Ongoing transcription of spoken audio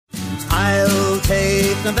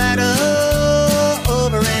Nevada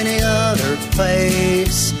over any other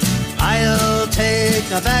place. I'll take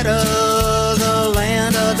Nevada, the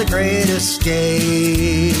land of the great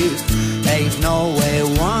escape. Ain't no way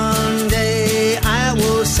one day I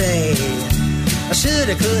will say I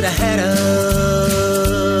shoulda, coulda,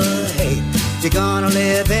 hadda. Hey, you're gonna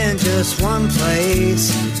live in just one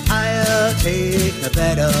place. I'll take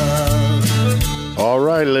Nevada. All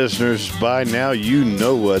right, listeners, by now you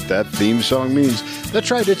know what that theme song means.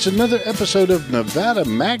 That's right, it's another episode of Nevada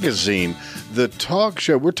Magazine, the talk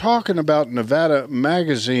show. We're talking about Nevada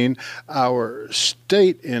Magazine, our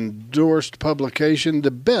state-endorsed publication,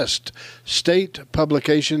 the best state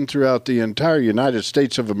publication throughout the entire United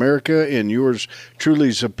States of America, in yours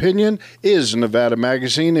truly's opinion, is Nevada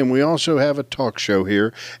Magazine. And we also have a talk show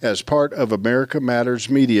here as part of America Matters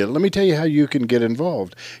Media. Let me tell you how you can get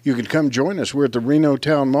involved. You can come join us. We're at the Reno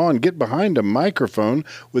Town Mall and get behind a microphone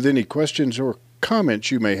with any questions or comments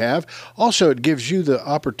you may have. Also, it gives you the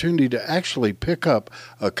opportunity to actually pick up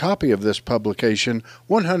a copy of this publication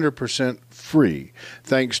 100% free,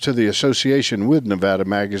 thanks to the association with Nevada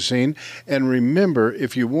Magazine. And remember,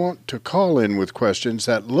 if you want to call in with questions,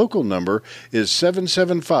 that local number is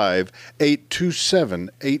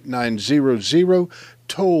 775-827-8900.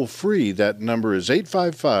 Toll free, that number is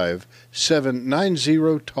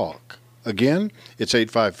 855-790-TALK. Again, it's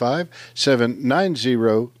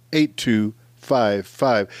 855-790-8255.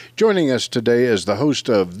 Joining us today as the host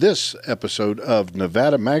of this episode of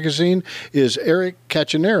Nevada Magazine is Eric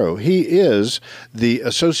Caccianero. He is the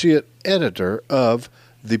associate editor of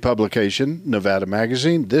the publication Nevada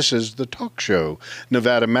Magazine. This is the talk show,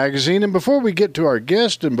 Nevada Magazine. And before we get to our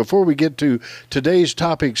guest and before we get to today's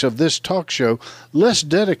topics of this talk show, let's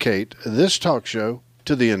dedicate this talk show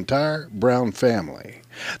to the entire Brown family.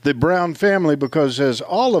 The Brown family, because as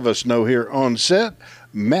all of us know here on set,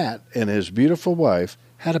 Matt and his beautiful wife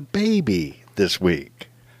had a baby this week.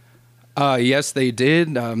 Yes, they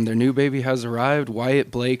did. Their new baby has arrived,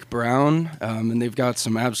 Wyatt Blake Brown, and they've got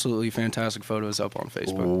some absolutely fantastic photos up on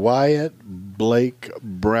Facebook. Wyatt Blake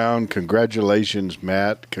Brown. Congratulations,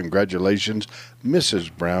 Matt. Congratulations,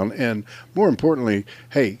 Mrs. Brown. And more importantly,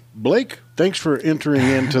 hey, Blake, thanks for entering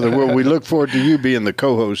into the world. We look forward to you being the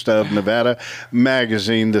co-host of Nevada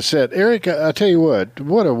Magazine, the set. Eric, I tell you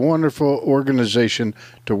what a wonderful organization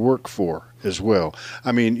to work for as well.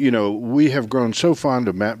 I mean, you know, we have grown so fond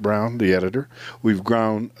of Matt Brown, the editor. We've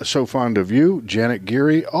grown so fond of you, Janet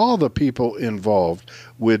Geary, all the people involved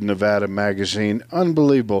with Nevada Magazine.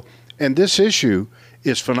 Unbelievable. And this issue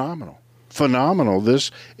is phenomenal. Phenomenal, this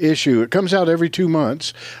issue. It comes out every 2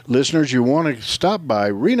 months. Listeners, you want to stop by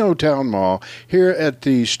Reno Town Mall here at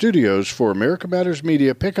the studios for America Matters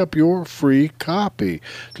Media. Pick up your free copy.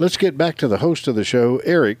 Let's get back to the host of the show,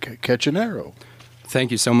 Eric Caccianero.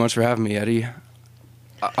 Thank you so much for having me, Eddie.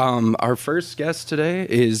 Our first guest today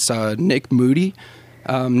is Nick Moody.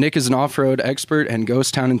 Nick is an off-road expert and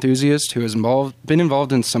ghost town enthusiast who has been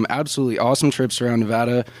involved in some absolutely awesome trips around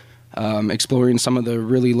Nevada, exploring some of the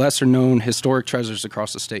really lesser-known historic treasures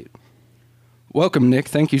across the state. Welcome, Nick.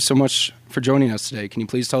 Thank you so much for joining us today. Can you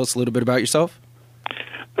please tell us a little bit about yourself?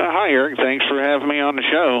 Hi, Eric. Thanks for having me on the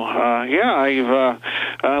show.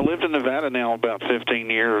 I've lived in Nevada now about 15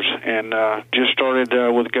 years and just started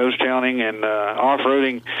with ghost towning and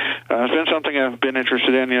off-roading. It's been something I've been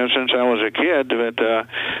interested in since I was a kid, but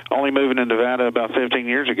only moving to Nevada about 15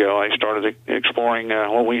 years ago, I started exploring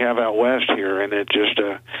what we have out west here, and it just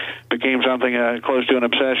became something close to an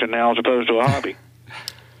obsession now as opposed to a hobby.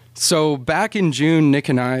 So back in June, Nick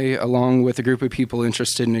and I, along with a group of people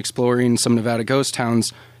interested in exploring some Nevada ghost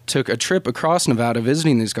towns, took a trip across Nevada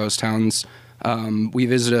visiting these ghost towns. We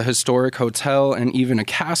visited a historic hotel and even a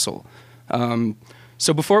castle.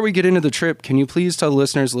 So before we get into the trip, can you please tell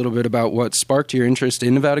listeners a little bit about what sparked your interest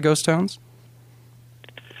in Nevada ghost towns?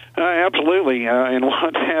 Absolutely, and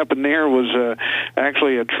what happened there was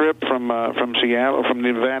actually a trip from Seattle, from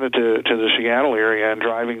Nevada to the Seattle area, and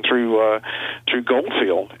driving through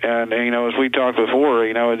Goldfield. And as we talked before,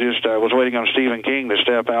 I was waiting on Stephen King to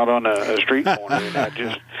step out on a street corner, and I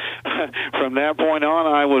just from that point on,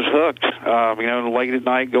 I was hooked. Late at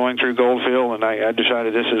night going through Goldfield, and I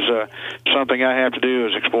decided this is something I have to do,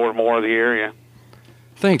 is explore more of the area.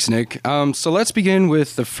 Thanks, Nick. So let's begin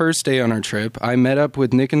with the first day on our trip. I met up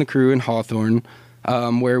with Nick and the crew in Hawthorne,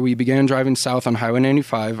 where we began driving south on Highway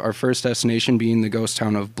 95, our first destination being the ghost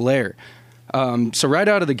town of Blair. So right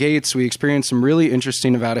out of the gates, we experienced some really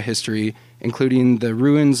interesting Nevada history, including the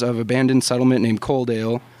ruins of abandoned settlement named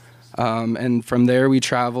Coaldale. And from there, we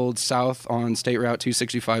traveled south on State Route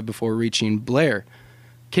 265 before reaching Blair.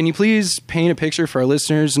 Can you please paint a picture for our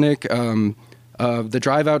listeners, Nick, the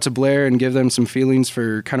drive out to Blair and give them some feelings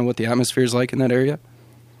for kind of what the atmosphere is like in that area?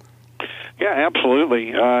 Yeah,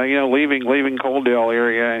 absolutely. Leaving Coaldale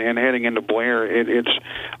area and heading into Blair, it's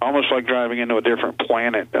almost like driving into a different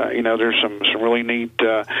planet. There's some really neat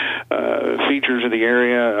features of the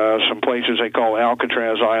area. Some places they call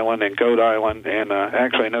Alcatraz Island and Goat Island, and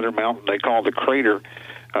actually another mountain they call the Crater.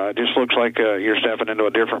 It just looks like you're stepping into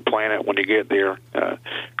a different planet when you get there.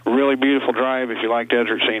 Really beautiful drive if you like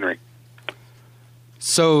desert scenery.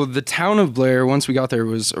 So the town of Blair, once we got there,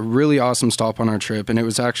 was a really awesome stop on our trip, and it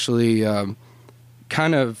was actually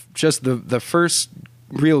kind of just the first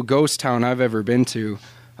real ghost town I've ever been to.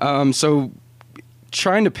 So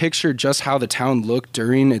trying to picture just how the town looked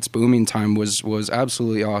during its booming time was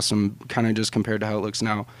absolutely awesome, kind of just compared to how it looks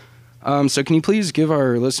now. So can you please give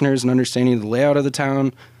our listeners an understanding of the layout of the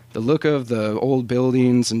town, the look of the old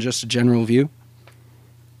buildings, and just a general view?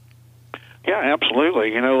 Yeah, absolutely.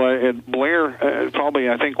 Blair, probably,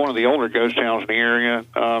 I think, one of the older ghost towns in the area.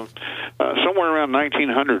 Somewhere around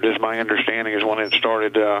 1900 is my understanding is when it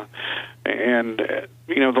started. The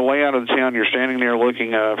layout of the town, you're standing there looking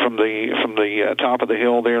from the top of the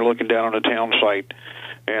hill there, looking down on the town site,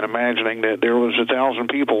 and imagining that there was 1,000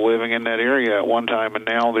 people living in that area at one time, and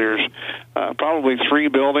now there's probably 3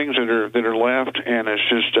 buildings that are left, and it's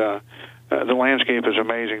just the landscape is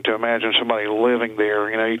amazing to imagine somebody living there.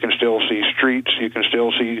 You can still see streets, you can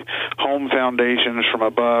still see home foundations from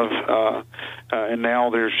above, and now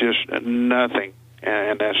there's just nothing.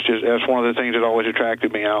 And that's one of the things that always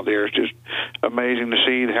attracted me out there. It's just amazing to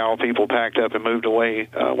see how people packed up and moved away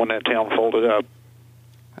when that town folded up.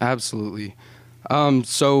 Absolutely.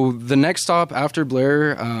 So the next stop after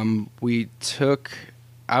Blair, we took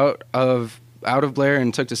out of Blair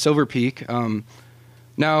and took to Silver Peak.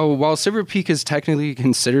 Now, while Silver Peak is technically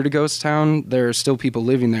considered a ghost town, there are still people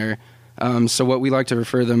living there. So what we like to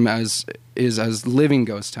refer them as living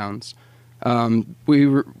ghost towns.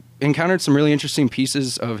 We encountered some really interesting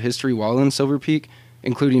pieces of history while in Silver Peak,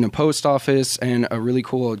 including a post office and a really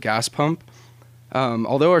cool old gas pump.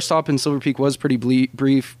 Although our stop in Silver Peak was pretty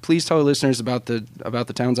brief, please tell our listeners about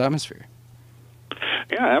the town's atmosphere.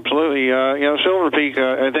 Yeah, absolutely. Silver Peak,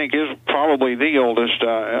 I think, is probably the oldest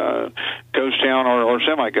ghost town or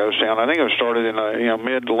semi-ghost town. I think it was started in the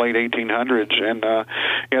mid to late 1800s, and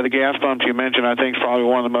the gas pump you mentioned, I think, is probably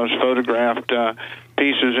one of the most photographed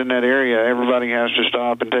pieces in that area. Everybody has to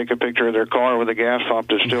stop and take a picture of their car with a gas pump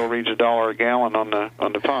that still reads $1 a gallon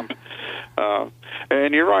on the pump.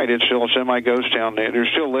 And you're right, it's still a semi-ghost town. There's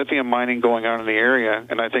still lithium mining going on in the area,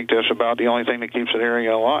 and I think that's about the only thing that keeps that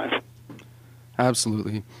area alive.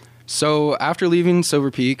 Absolutely. So after leaving Silver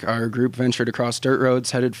Peak, our group ventured across dirt roads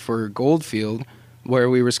headed for Goldfield, where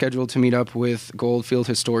we were scheduled to meet up with Goldfield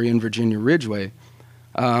historian Virginia Ridgway.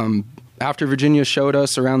 After Virginia showed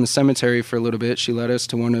us around the cemetery for a little bit, she led us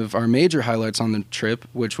to one of our major highlights on the trip,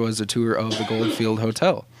 which was a tour of the Goldfield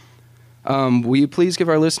Hotel. Will you please give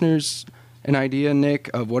our listeners an idea, Nick,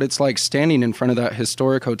 of what it's like standing in front of that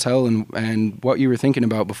historic hotel and what you were thinking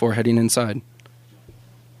about before heading inside?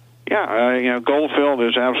 Yeah, Goldfield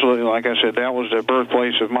is absolutely, like I said, that was the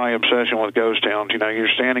birthplace of my obsession with ghost towns. You're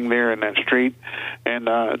standing there in that street, and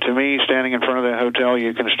to me, standing in front of that hotel,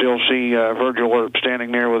 you can still see Virgil Earp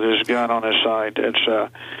standing there with his gun on his side. It's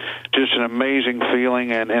just an amazing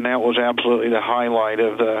feeling, and that was absolutely the highlight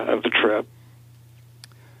of the trip.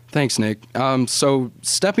 Thanks, Nick. So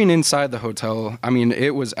stepping inside the hotel,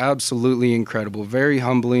 it was absolutely incredible, very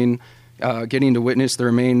humbling, getting to witness the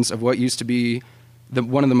remains of what used to be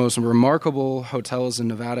one of the most remarkable hotels in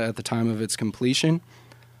Nevada at the time of its completion.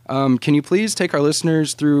 Can you please take our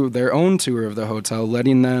listeners through their own tour of the hotel,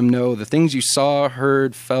 letting them know the things you saw,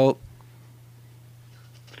 heard, felt?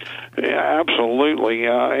 Yeah, absolutely.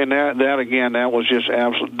 And that again, that was just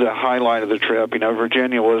absolutely the highlight of the trip.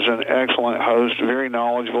 Virginia was an excellent host, very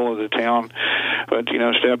knowledgeable of the town. But,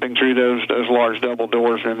 stepping through those large double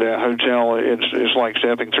doors in that hotel, it's like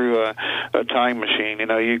stepping through a time machine.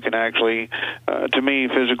 You can actually, to me,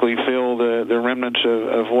 physically feel the remnants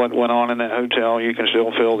of what went on in that hotel. You can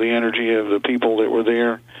still feel the energy of the people that were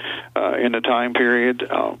there in the time period.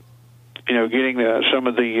 Getting some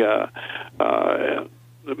of the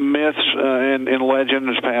myths and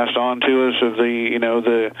legends passed on to us of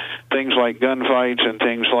the things like gunfights and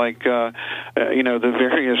things like the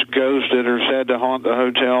various ghosts that are said to haunt the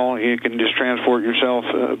hotel. You can just transport yourself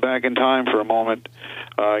back in time for a moment.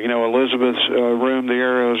 Elizabeth's room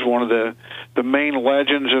there was one of the main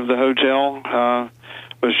legends of the hotel.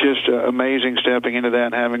 Was just amazing stepping into that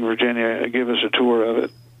and having Virginia give us a tour of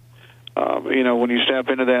it. when you step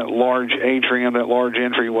into that large atrium, that large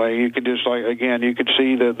entryway, you could just you could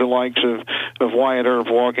see the likes of Wyatt Earp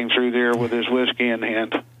walking through there with his whiskey in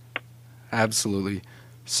hand. Absolutely.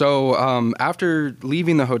 So after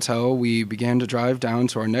leaving the hotel, we began to drive down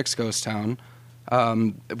to our next ghost town,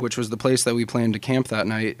 which was the place that we planned to camp that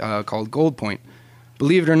night, called Gold Point.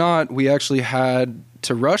 Believe it or not, we actually had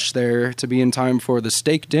to rush there to be in time for the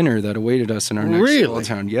steak dinner that awaited us in our next small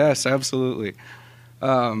town. Yes, absolutely.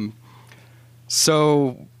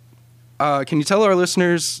 So can you tell our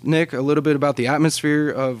listeners, Nick, a little bit about the atmosphere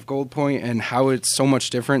of Gold Point and how it's so much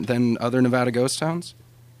different than other Nevada ghost towns?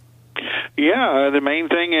 Yeah, the main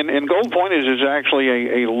thing in Gold Point is it's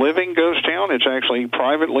actually a living ghost town. It's actually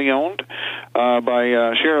privately owned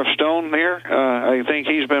by Sheriff Stone there. I think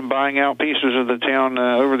he's been buying out pieces of the town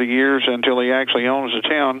over the years until he actually owns the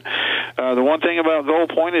town. The one thing about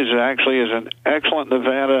Gold Point is it actually is an excellent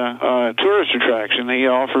Nevada tourist attraction. He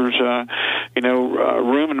offers,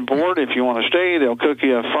 room and board if you want to stay. They'll cook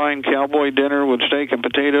you a fine cowboy dinner with steak and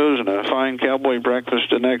potatoes and a fine cowboy breakfast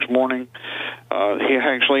the next morning. He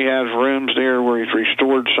actually has rooms there where he's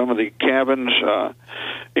restored some of the cabins,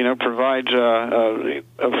 provides a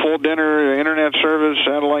full dinner, internet service,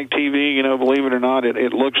 satellite TV. Believe it or not,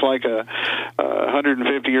 it looks like a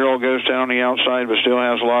 150-year-old ghost town on the outside, but still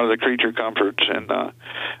has a lot of the creature comforts. And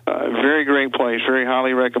very great place, very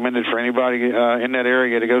highly recommended for anybody in that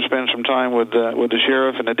area to go spend some time with the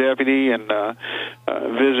sheriff and the deputy and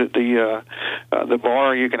visit the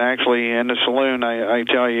bar. You can actually, in the saloon, I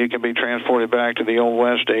tell you can be transported back to the old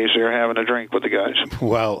West days there having a drink with the guys.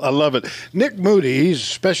 Wow, I love it. Nick Moody, he's a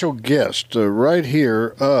special guest right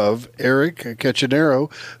here of Eric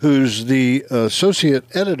Cachinero, who's the associate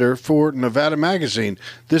editor for Nevada Magazine.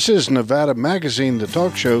 This is Nevada Magazine, the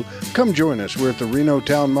talk show. Come join us. We're at the Reno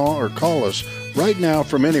Town Mall, or call us right now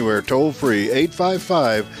from anywhere, toll free,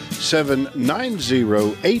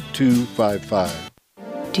 855-790-8255.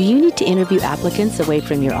 Do you need to interview applicants away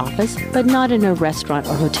from your office, but not in a restaurant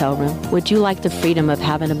or hotel room? Would you like the freedom of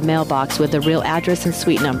having a mailbox with a real address and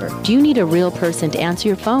suite number? Do you need a real person to answer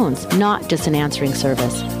your phones, not just an answering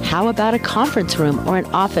service? How about a conference room or an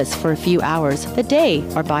office for a few hours, a day,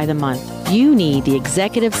 or by the month? You need the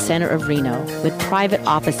Executive Center of Reno with private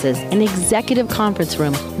offices, an executive conference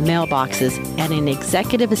room, mailboxes, and an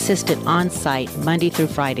executive assistant on site Monday through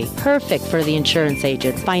Friday. Perfect for the insurance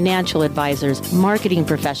agents, financial advisors, marketing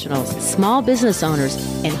professionals, small business owners,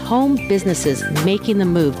 and home businesses making the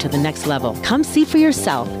move to the next level. Come see for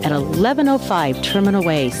yourself at 1105 Terminal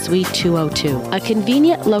Way, Suite 202, a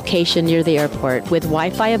convenient location near the airport with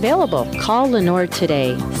Wi-Fi available. Call Lenore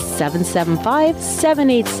today,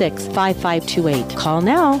 775-786-5528. Call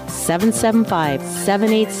now,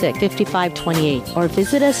 775-786-5528, or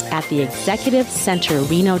visit us at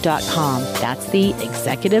theexecutivecenterreno.com. That's the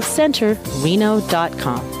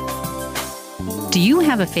executivecenterreno.com. Do you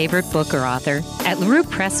have a favorite book or author? At LaRue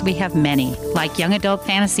Press, we have many, like young adult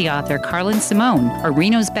fantasy author Carlin Simone or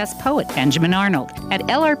Reno's best poet Benjamin Arnold. At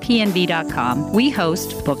LRPNV.com, we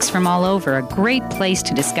host Books from All Over, a great place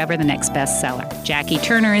to discover the next bestseller. Jackie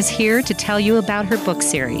Turner is here to tell you about her book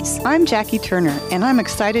series. I'm Jackie Turner, and I'm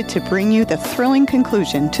excited to bring you the thrilling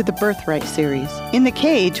conclusion to the Birthright series. In The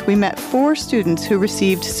Cage, we met 4 students who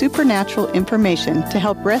received supernatural information to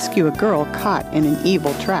help rescue a girl caught in an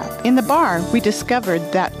evil trap. In The Bar, we discovered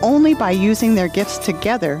that only by using their gifts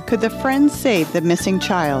together could the friends save the missing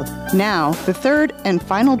child. Now, the 3rd and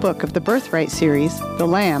final book of the Birthright series, The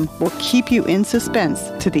Lamb, will keep you in suspense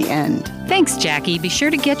to the end. Thanks, Jackie. Be sure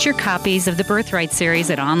to get your copies of the Birthright series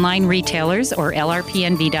at online retailers or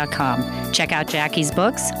LRPNV.com. Check out Jackie's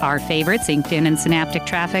books, Our Favorites, Inked In and Synaptic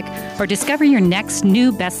Traffic, or discover your next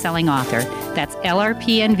new best-selling author. That's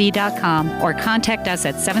LRPNV.com, or contact us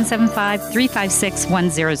at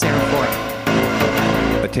 775-356-1004.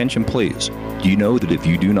 Attention, please. Do you know that if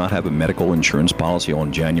you do not have a medical insurance policy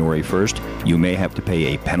on January 1st, you may have to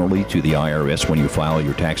pay a penalty to the IRS when you file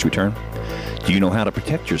your tax return? Do you know how to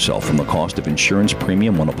protect yourself from the cost of insurance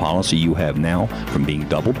premium on a policy you have now from being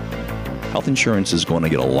doubled? Health insurance is going to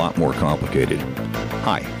get a lot more complicated.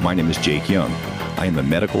 Hi, my name is Jake Young. I am a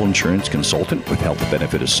medical insurance consultant with Health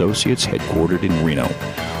Benefit Associates headquartered in Reno.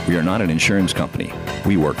 We are not an insurance company.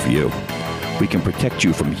 We work for you. We can protect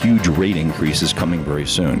you from huge rate increases coming very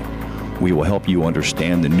soon. We will help you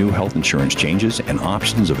understand the new health insurance changes and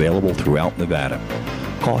options available throughout Nevada.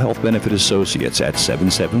 Call Health Benefit Associates at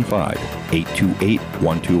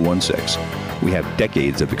 775-828-1216. We have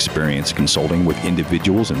decades of experience consulting with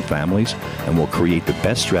individuals and families, and will create the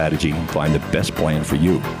best strategy and find the best plan for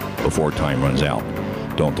you before time runs out.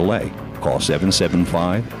 Don't delay. Call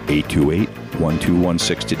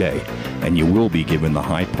 775-828-1216 today, and you will be given the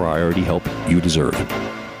high priority help you deserve.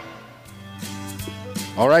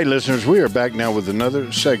 All right, listeners, we are back now with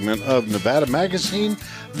another segment of Nevada Magazine,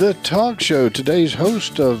 the talk show. Today's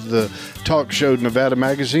host of the talk show Nevada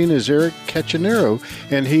Magazine is Eric Caccianero,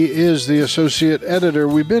 and he is the associate editor.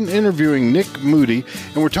 We've been interviewing Nick Moody,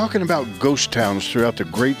 and we're talking about ghost towns throughout the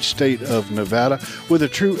great state of Nevada with a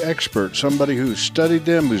true expert, somebody who's studied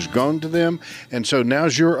them, who's gone to them. And so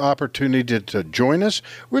now's your opportunity to join us.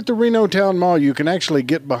 We're at the Reno Town Mall. You can actually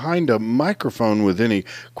get behind a microphone with any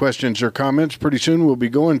questions or comments. Pretty soon we'll be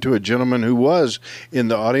going to a gentleman who was in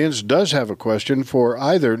the audience, does have a question for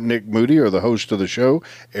either Nick Moody or the host of the show,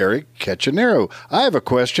 Eric Caccianero. I have a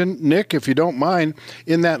question, Nick, if you don't mind.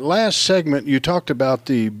 In that last segment, you talked about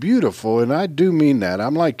the beautiful, and I do mean that,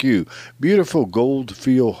 I'm like you, beautiful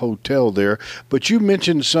Goldfield Hotel there, but you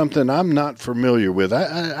mentioned something I'm not familiar with.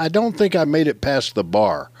 I don't think I made it past the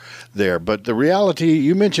bar there, but the reality,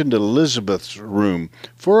 you mentioned Elizabeth's Room.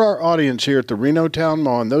 For our audience here at the Reno Town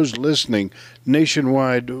Mall and those listening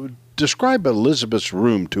nationwide, describe Elizabeth's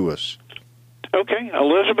Room to us. Okay,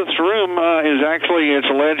 Elizabeth's Room it's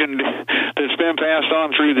a legend that's been passed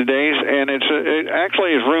on through the days, and it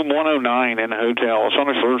actually is room 109 in the hotel. It's on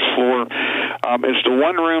the first floor. It's the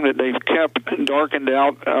one room that they've kept darkened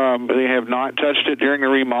out. They have not touched it during the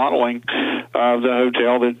remodeling of the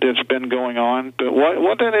hotel that's been going on. But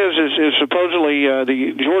what that is supposedly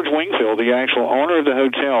the George Wingfield, the actual owner of the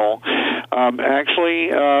hotel,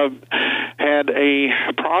 actually had a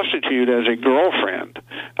prostitute as a girlfriend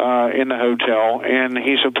in the hotel, and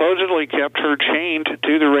he supposedly kept her chained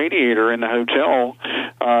to the radiator in the hotel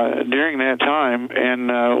during that time. And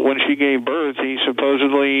when she gave birth, he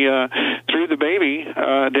supposedly threw the baby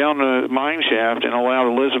down the mine shaft and allowed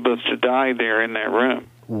Elizabeth to die there in that room.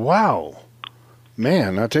 Wow.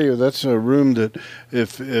 Man, I tell you, that's a room that,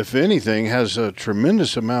 if anything, has a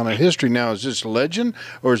tremendous amount of history. Now, is this legend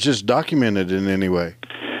or is this documented in any way?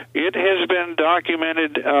 It has been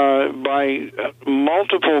documented by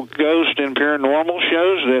multiple ghost and paranormal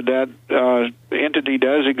shows that entity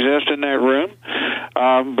does exist in that room.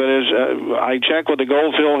 But as I check with the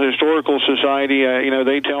Goldfield Historical Society,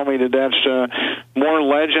 they tell me that that's more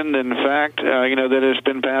legend than fact. That has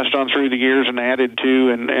been passed on through the years and added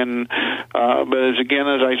to. But as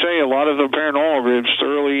I say, a lot of the paranormal groups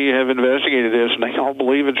thoroughly have investigated this, and they all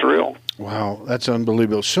believe it's real. Wow, that's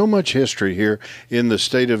unbelievable. So much history here in the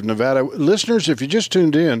state of Nevada. Listeners, if you just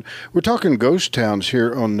tuned in, we're talking ghost towns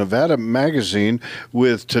here on Nevada Magazine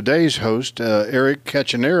with today's host, Eric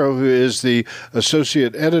Caccianero, who is the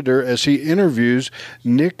associate editor, as he interviews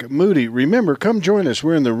Nick Moody. Remember, come join us.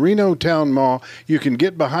 We're in the Reno Town Mall. You can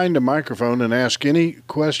get behind a microphone and ask any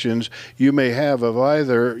questions you may have of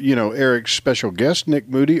either, Eric's special guest, Nick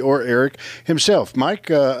Moody, or Eric himself. Mike,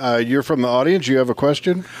 you're from the audience. You have a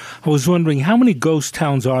question? I was wondering, how many ghost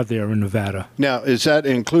towns are there in Nevada? Now, is that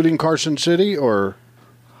including Carson City, or?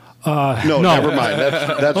 No, never mind.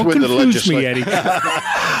 That's Don't with the legislature. me, Eddie.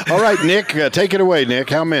 All right, Nick, take it away, Nick.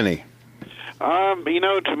 How many?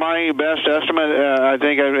 To my best estimate, I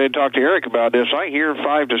think I talked to Eric about this. I hear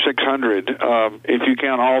 500 to 600 if you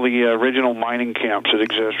count all the original mining camps that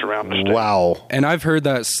exist around the state. Wow. And I've heard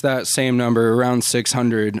that same number, around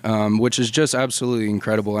 600, which is just absolutely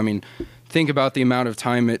incredible. I mean, think about the amount of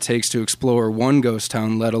time it takes to explore one ghost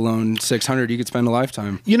town, let alone 600. You could spend a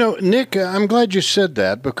lifetime. Nick, I'm glad you said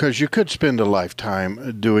that, because you could spend a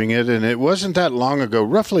lifetime doing it, and it wasn't that long ago,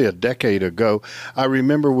 roughly a decade ago. I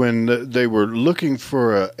remember when they were looking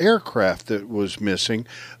for an aircraft that was missing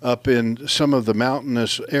up in some of the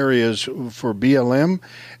mountainous areas for BLM,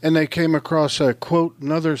 and they came across a, quote,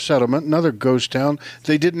 another settlement, another ghost town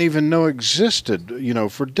they didn't even know existed,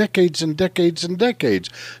 for decades and decades and decades.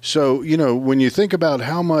 So, when you think about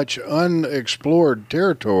how much unexplored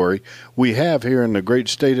territory we have here in the great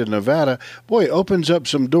state of Nevada, boy, it opens up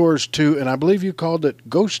some doors to, and I believe you called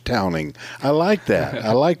it ghost towning. I like that.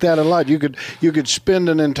 I like that a lot. You could spend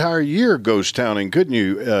an entire year ghost towning, couldn't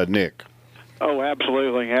you, Nick? Oh,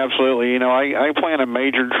 absolutely, absolutely. I plan a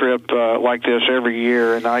major trip like this every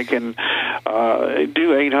year, and I can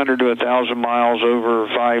do 800 to 1,000 miles over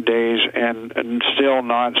 5 days and still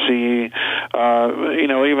not see, even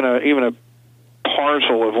a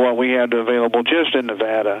parcel of what we had available just in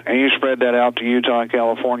Nevada, and you spread that out to Utah and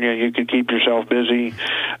California, you could keep yourself busy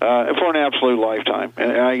for an absolute lifetime.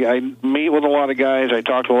 And I meet with a lot of guys. I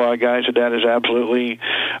talk to a lot of guys that is absolutely,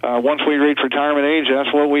 once we reach retirement age,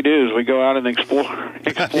 that's what we do, is we go out and explore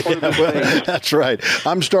the That's right.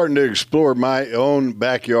 I'm starting to explore my own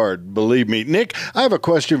backyard, believe me. Nick, I have a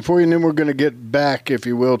question for you, and then we're going to get back, if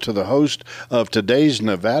you will, to the host of today's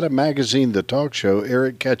Nevada Magazine, The Talk Show,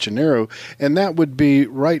 Eric Cachanero, and that would be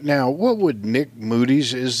right now, what would Nick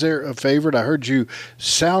Moody's, is there a favorite? I heard you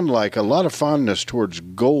sound like a lot of fondness towards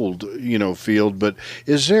Gold, Field, but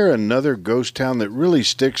is there another ghost town that really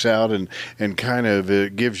sticks out and kind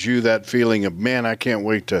of gives you that feeling of, man, I can't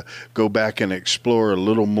wait to go back and explore a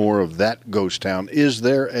little more of that ghost town? Is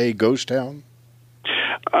there a ghost town?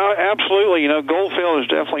 Absolutely. Goldfield is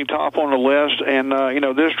definitely top on the list, and,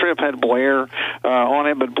 this trip had Blair on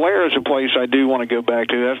it, but Blair is a place I do want to go back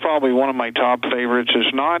to. That's probably one of my top favorites.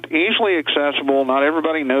 It's not easily accessible. Not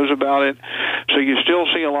everybody knows about it, so you still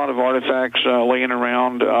see a lot of artifacts laying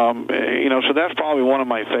around, so that's probably one of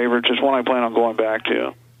my favorites. It's one I plan on going back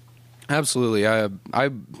to. Absolutely. I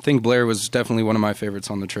think Blair was definitely one of my favorites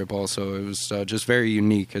on the trip also. It was just very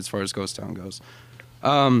unique as far as Ghost Town goes.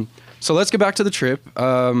 So let's get back to the trip.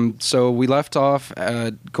 So we left off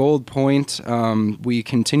at Gold Point. We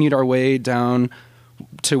continued our way down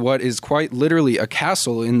to what is quite literally a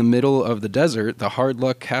castle in the middle of the desert, the Hard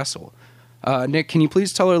Luck Castle. Nick, can you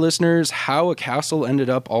please tell our listeners how a castle ended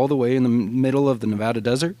up all the way in the middle of the Nevada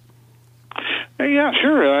desert? Yeah,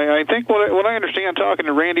 sure. I think what I understand, talking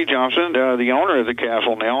to Randy Johnson, the owner of the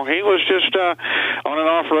castle now, he was just on an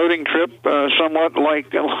off-roading trip, somewhat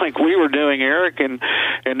like we were doing, Eric, and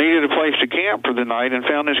needed a place to camp for the night, and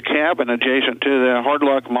found this cabin adjacent to the Hard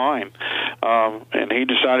Luck mine. And he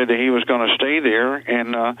decided that he was going to stay there.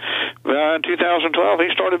 And in 2012, he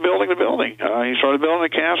started building the building. He started building the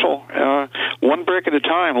castle one brick at a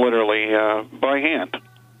time, literally, by hand.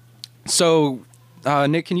 So,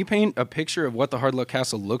 Nick, can you paint a picture of what the Hard Luck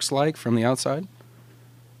Castle looks like from the outside?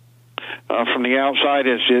 From the outside,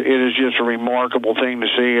 it is just a remarkable thing to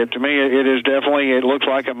see. To me, it looks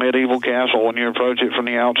like a medieval castle when you approach it from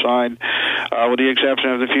the outside. With the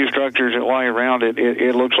exception of the few structures that lie around it,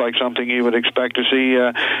 it looks like something you would expect to see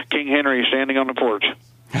King Henry standing on the porch.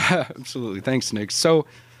 Absolutely. Thanks, Nick. So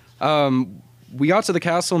we got to the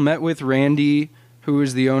castle, met with Randy, who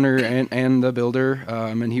is the owner and the builder,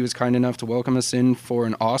 and he was kind enough to welcome us in for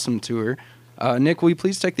an awesome tour. Nick, will you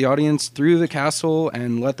please take the audience through the castle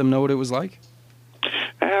and let them know what it was like?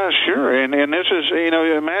 Sure, and this is,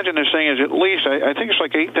 imagine this thing is at least, I think it's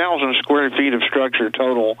like 8,000 square feet of structure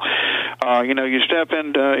total. You step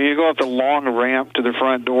in, you go up the long ramp to the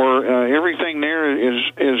front door. Everything there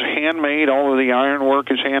is handmade. All of the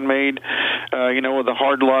ironwork is handmade. With the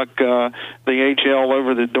Hard Luck, the HL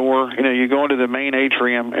over the door. You go into the main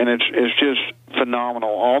atrium, and it's just phenomenal.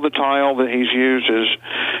 All the tile that he's used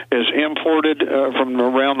is imported from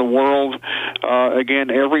around the world.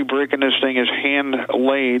 Again, every brick in this thing is hand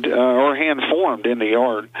laid or hand formed in the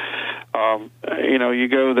yard. You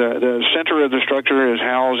go, the center of the structure is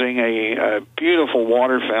housing a beautiful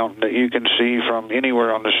water fountain that you can see from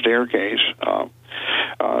anywhere on the staircase.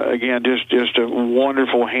 Again, just a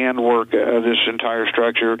wonderful handwork of this entire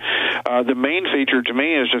structure. The main feature to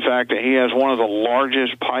me is the fact that he has one of the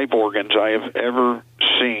largest pipe organs I have ever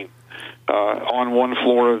seen on one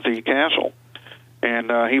floor of the castle.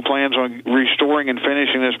 And he plans on restoring and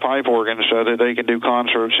finishing this pipe organ so that they can do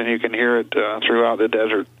concerts and you can hear it throughout the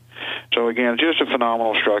desert. So again, just a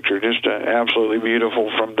phenomenal structure, just absolutely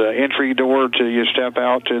beautiful. From the entry door to you step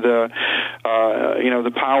out to the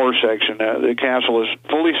power section. The castle is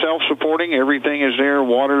fully self-supporting. Everything is there: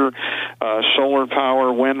 water, solar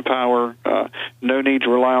power, wind power. No need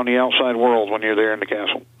to rely on the outside world when you're there in the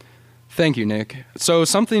castle. Thank you, Nick. So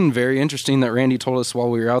something very interesting that Randy told us while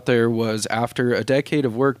we were out there was after a decade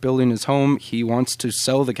of work building his home, he wants to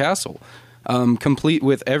sell the castle. Complete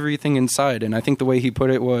with everything inside. And I think the way he put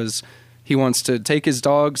it was he wants to take his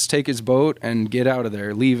dogs, take his boat, and get out of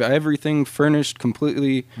there. Leave everything furnished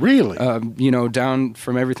completely. Really? Down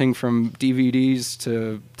from everything from DVDs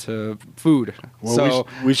to food. Well, so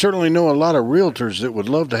we certainly know a lot of realtors that would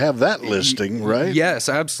love to have that listing, right? Yes,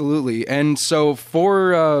 absolutely. And so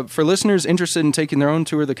for listeners interested in taking their own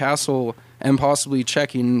tour of the castle and possibly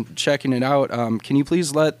checking it out, can you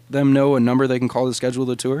please let them know a number they can call to schedule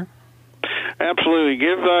the tour? Absolutely.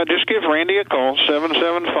 Just give Randy a call,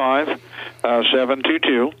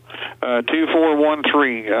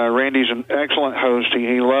 775-722-2413. Randy's an excellent host.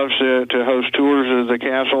 He loves to host tours of the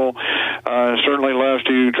castle. Certainly loves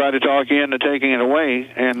to try to talk you into taking it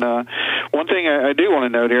away. And one one thing I do want to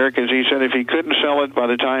note, Eric, is he said if he couldn't sell it by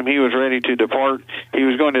the time he was ready to depart, he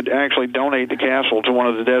was going to actually donate the castle to one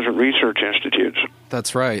of the Desert Research Institutes.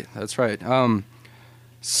 That's right.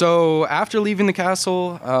 So after leaving the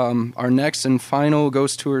castle, our next and final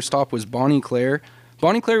ghost tour stop was Bonnie Claire.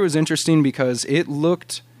 Bonnie Claire was interesting because it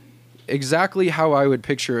looked exactly how I would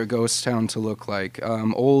picture a ghost town to look like.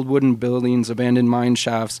 Old wooden buildings, abandoned mine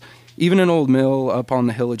shafts, even an old mill up on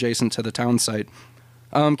the hill adjacent to the town site.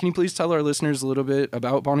 Can you please tell our listeners a little bit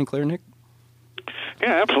about Bonnie Claire, Nick?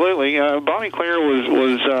 Yeah, absolutely. Bonnie Claire was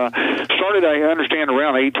started, I understand,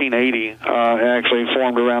 around 1880. Actually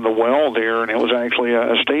formed around the well there, and it was actually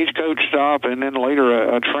a stagecoach stop, and then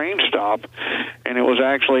later a train stop. And it was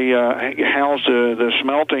actually housed the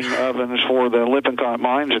smelting ovens for the Lippincott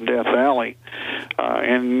mines in Death Valley.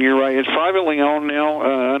 And you're right; it's privately owned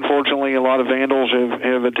now. Unfortunately, a lot of vandals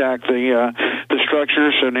have attacked the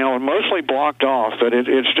structure, so now it's mostly blocked off. But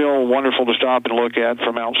it's still wonderful to stop and look at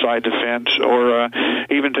from outside the fence, or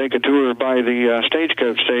even take a tour by the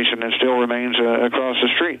stagecoach station that still remains across the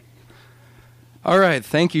street. All right.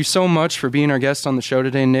 Thank you so much for being our guest on the show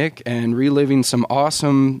today, Nick, and reliving some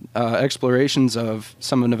awesome explorations of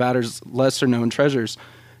some of Nevada's lesser-known treasures.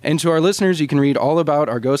 And to our listeners, you can read all about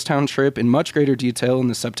our ghost town trip in much greater detail in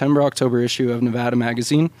the September-October issue of Nevada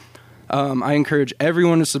Magazine. I encourage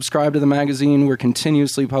everyone to subscribe to the magazine. We're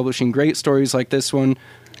continuously publishing great stories like this one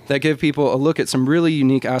that give people a look at some really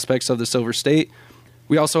unique aspects of the Silver State.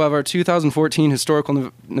 We also have our 2014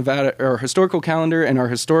 historical calendar and our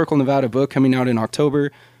historical Nevada book coming out in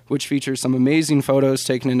October, which features some amazing photos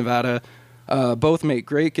taken in Nevada. Both make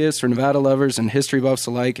great gifts for Nevada lovers and history buffs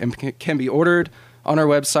alike, and can be ordered on our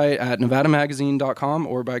website at nevadamagazine.com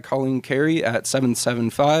or by calling Carrie at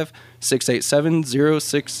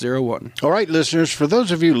 775-687-0601. All right, listeners, for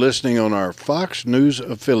those of you listening on our Fox News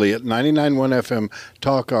affiliate, 99.1 FM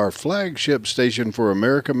Talk, our flagship station for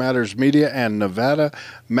America Matters Media and Nevada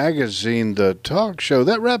Magazine, the talk show.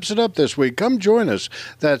 That wraps it up this week. Come join us.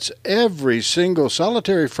 That's every single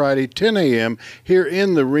solitary Friday, 10 a.m. here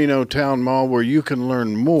in the Reno Town Mall, where you can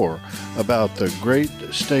learn more about the great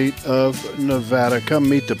state of Nevada. Come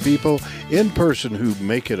meet the people in person who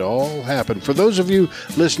make it all happen. For those of you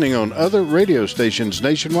listening on other radio stations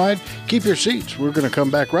nationwide, keep your seats. We're going to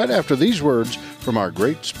come back right after these words from our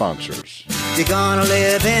great sponsors. You're gonna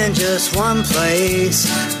live in just one place.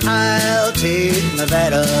 I'll take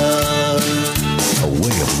Nevada. A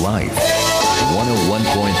way of life.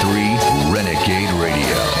 101.3 Renegade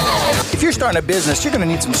Radio. If you're starting a business, you're going to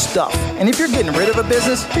need some stuff. And if you're getting rid of a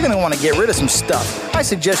business, you're going to want to get rid of some stuff. I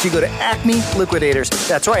suggest you go to Acme Liquidators.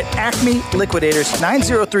 That's right, Acme Liquidators,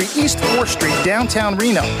 903 East 4th Street, downtown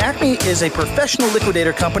Reno. Acme is a professional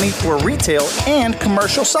liquidator company for retail and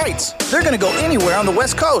commercial sites. They're going to go anywhere on the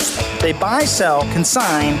West Coast. They buy, sell,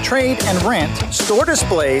 consign, trade, and rent store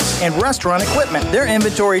displays and restaurant equipment. Their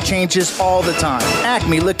inventory changes all the time.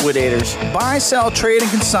 Acme Liquidators. Buy, sell, trade,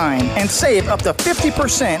 and consign, and save up to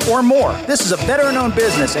 50% or more. This is a veteran-owned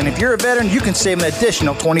business, and if you're a veteran, you can save an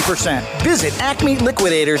additional 20%. Visit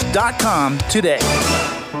acmeliquidators.com today.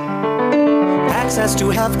 Access to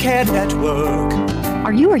Healthcare Network.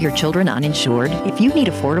 Are you or your children uninsured? If you need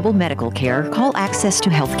affordable medical care, call Access to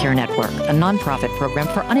Healthcare Network, a nonprofit program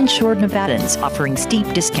for uninsured Nevadans offering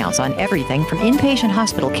steep discounts on everything from inpatient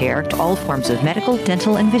hospital care to all forms of medical,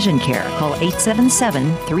 dental, and vision care. Call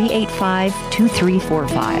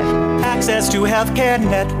 877-385-2345. Access to Healthcare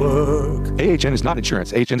Network. AHN is not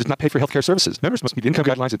insurance. AHN does not pay for healthcare services. Members must meet income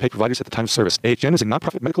guidelines and pay providers at the time of service. AHN is a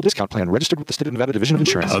nonprofit medical discount plan registered with the State of Nevada Division of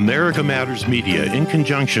Insurance. America Matters Media, in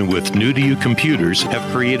conjunction with New to You Computers, have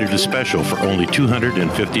created a special for only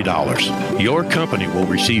 $250. Your company will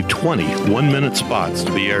receive 20 one-minute spots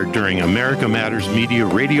to be aired during America Matters Media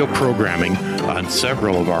radio programming on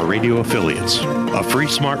several of our radio affiliates. A free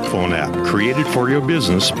smartphone app created for your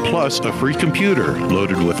business, plus a free computer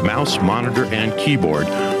loaded with mouse, monitor, and keyboard,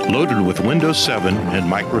 loaded with Windows 7 and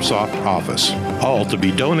Microsoft Office. All to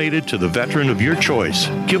be donated to the veteran of your choice.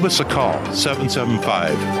 Give us a call,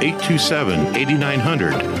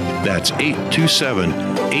 775-827-8900. That's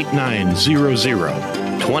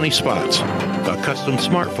 827-8900. 20 spots, a custom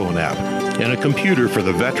smartphone app, and a computer for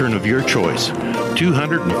the veteran of your choice.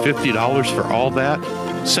 $250 for all that?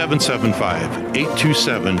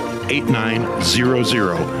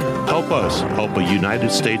 775-827-8900. Help us help a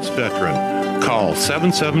United States veteran. Call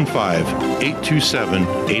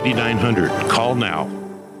 775-827-8900. Call now.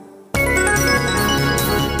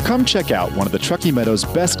 Come check out one of the Truckee Meadows'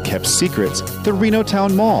 best-kept secrets, the Reno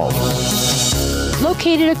Town Mall.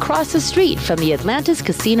 located across the street from the Atlantis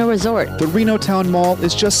Casino Resort. The Reno Town Mall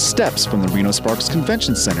is just steps from the Reno Sparks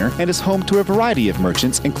Convention Center and is home to a variety of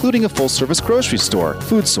merchants, including a full-service grocery store,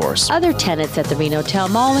 Food Source. Other tenants at the Reno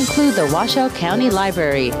Town Mall include the Washoe County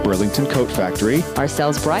Library, Burlington Coat Factory,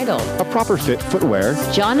 Marcel's Bridal, A Proper Fit Footwear,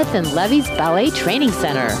 Jonathan Levy's Ballet Training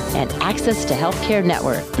Center, and Access to Healthcare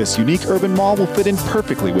Network. This unique urban mall will fit in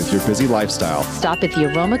perfectly with your busy lifestyle. Stop at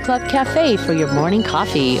the Aroma Club Cafe for your morning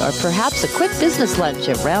coffee or perhaps a quick business lunch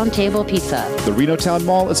at Round Table Pizza. The Reno Town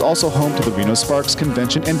Mall is also home to the Reno Sparks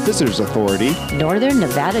Convention and Visitors Authority, Northern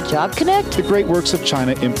Nevada Job Connect, the Great Works of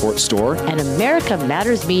China Import Store, and America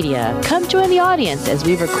Matters Media. Come join the audience as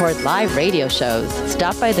we record live radio shows.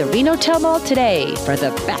 Stop by the Reno Town Mall today for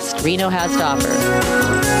the best Reno has to offer.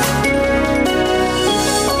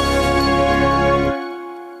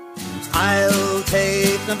 I'll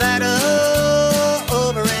take Nevada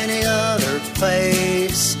over any other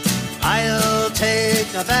place. I'll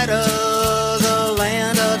take Nevada, the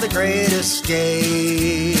land of the great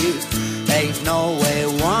escape. Ain't no way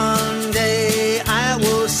one day I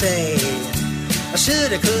will say I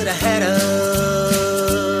shoulda, coulda, hadda.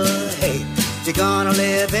 Hey, you're gonna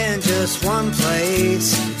live in just one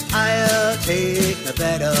place. I'll take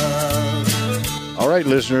Nevada. All right,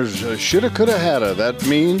 listeners, shoulda, coulda, hadda. That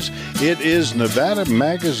means it is Nevada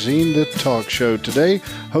Magazine, the talk show today,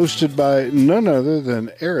 hosted by none other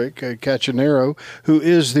than Eric Cachanero, who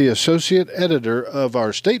is the associate editor of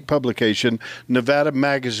our state publication, Nevada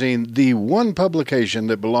Magazine, the one publication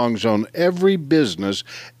that belongs on every business,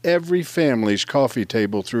 every family's coffee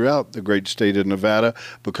table throughout the great state of Nevada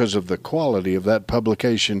because of the quality of that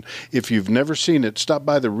publication. If you've never seen it, stop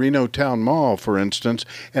by the Reno Town Mall, for instance,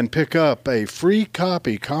 and pick up a free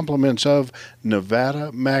copy, compliments of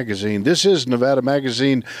Nevada Magazine. This is Nevada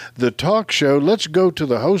Magazine, the talk show. Let's go to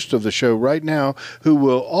the host of the show right now, who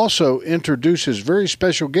will also introduce his very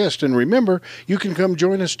special guest. And remember, you can come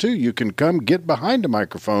join us too. You can come get behind a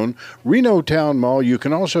microphone. Reno Town Mall. You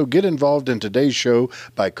can also get involved in today's show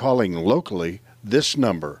by calling locally this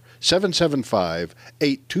number,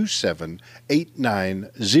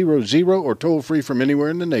 775-827-8900, or toll free from anywhere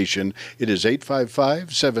in the nation. It is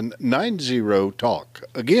 855-790-TALK.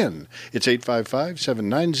 Again, it's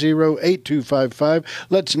 855-790-8255.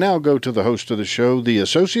 Let's now go to the host of the show, the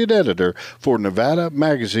associate editor for Nevada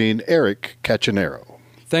Magazine, Eric Cachanero.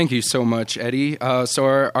 Thank you so much, Eddie.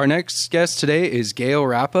 So our next guest today is Gail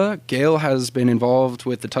Rappa. Gail has been involved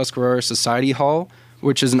with the Tuscarora Society Hall,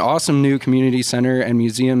 which is an awesome new community center and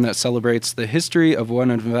museum that celebrates the history of one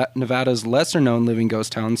of Nevada's lesser-known living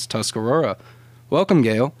ghost towns, Tuscarora. Welcome,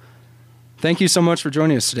 Gail. Thank you so much for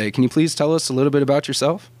joining us today. Can you please tell us a little bit about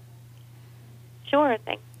yourself? Sure.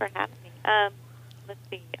 Thanks for having me. Let's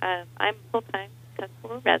see. I'm a full-time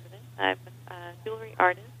Tuscarora resident. I'm a jewelry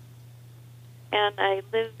artist, and I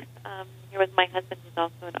live here with my husband, who's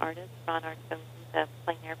also an artist, Ron Arto, who's a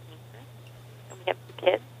plein air painter, and we have 2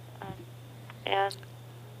 kids. And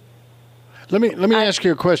Let me ask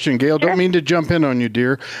you a question, Gail. Don't mean to jump in on you,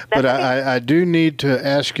 dear, but I do need to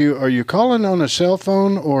ask you, are you calling on a cell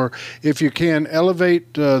phone? Or if you can,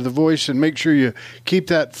 elevate the voice and make sure you keep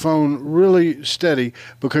that phone really steady,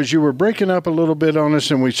 because you were breaking up a little bit on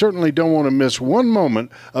us, and we certainly don't want to miss one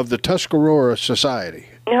moment of the Tuscarora Society.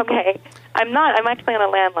 Okay. I'm actually on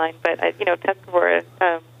a landline, but, Tuscarora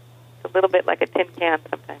a little bit like a tin can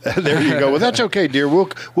sometimes. There you go. Well, that's okay, dear. We'll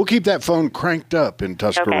keep that phone cranked up in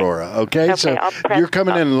Tuscarora. Okay? So you're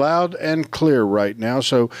coming in loud and clear right now.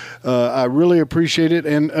 So I really appreciate it.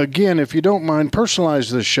 And again, if you don't mind, personalize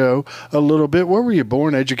the show a little bit. Where were you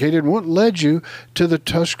born, educated, and what led you to the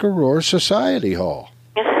Tuscarora Society Hall?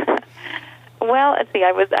 Well, let's see.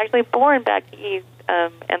 I was actually born back east,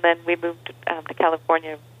 and then we moved to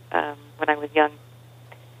California when I was young.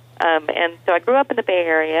 And so I grew up in the Bay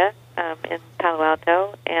Area, in Palo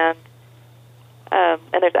Alto, and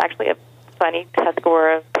there's actually a funny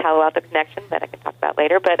Tuscarora Palo Alto connection that I can talk about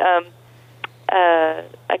later. But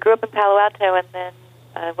I grew up in Palo Alto, and then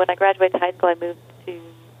when I graduated high school, I moved to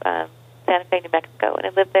Santa Fe, New Mexico, and I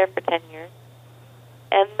lived there for 10 years.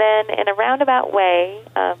 And then in a roundabout way,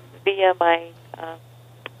 via my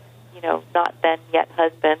not then yet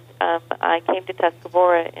husband, I came to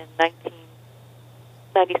Tuscarora in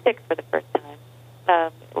 1996 for the first time.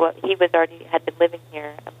 Well, he had been living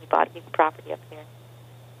here. He bought a piece of property up here,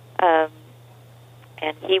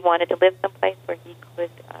 and he wanted to live someplace where he could,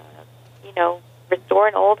 restore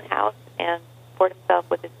an old house and support himself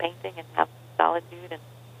with his painting and have solitude,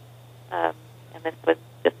 and this was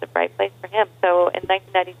just the right place for him. So in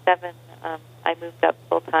 1997, I moved up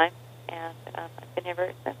full time, and I've been here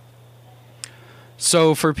ever since.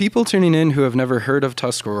 So for people tuning in who have never heard of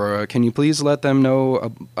Tuscarora, can you please let them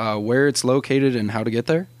know where it's located and how to get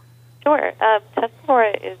there? Sure.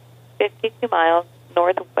 Tuscarora is 52 miles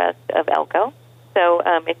northwest of Elko. So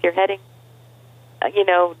if you're heading,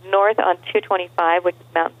 north on 225, which is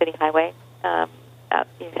Mountain City Highway, you're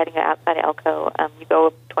heading outside of Elko, you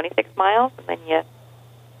go 26 miles, and then you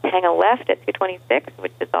hang a left at 226,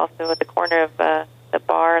 which is also at the corner of the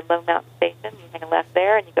bar and Lone Mountain Station. You hang a left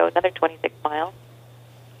there, and you go another 26 miles.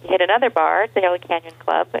 You hit another bar, Sahara Canyon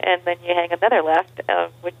Club, and then you hang another left,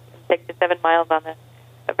 which takes you 7 miles on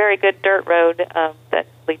a very good dirt road that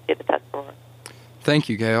leads you to Tuscarora. Thank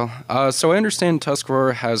you, Gail. So I understand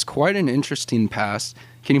Tuscarora has quite an interesting past.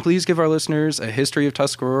 Can you please give our listeners a history of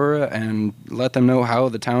Tuscarora and let them know how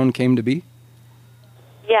the town came to be?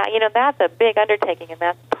 Yeah, that's a big undertaking, and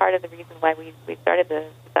that's part of the reason why we started the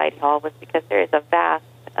Society Hall, was because there is a vast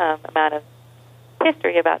amount of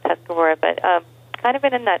history about Tuscarora. But kind of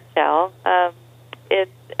in a nutshell,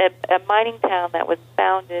 it's a mining town that was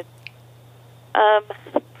founded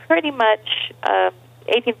pretty much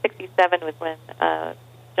 1867 was when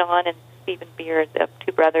John and Stephen Beard,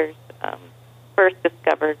 two brothers, first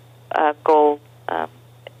discovered gold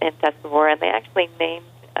in Tuscarora, and they actually named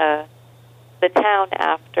the town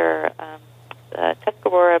after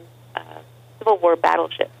Tuscarora Civil War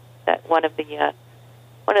battleship that one of the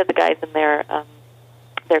guys in their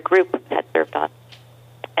group had served on,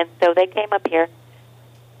 and so they came up here,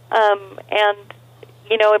 and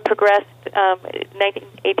it progressed.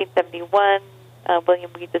 1871,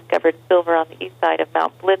 William Weed discovered silver on the east side of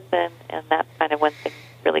Mount Blitzen, and that's kind of when things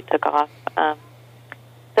really took off.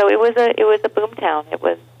 So it was a boom town. It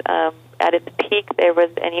was at its peak. There was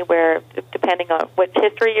anywhere, depending on which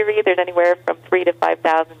history you read, there's anywhere from 3,000 to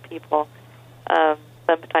 5,000 people.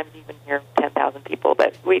 Sometimes even here 10,000 people,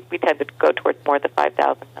 but we tend to go towards more the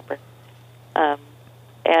 5,000 number.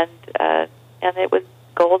 And it was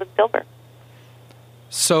gold and silver.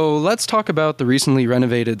 So let's talk about the recently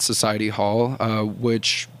renovated Society Hall,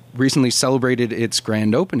 which recently celebrated its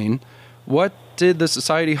grand opening. What did the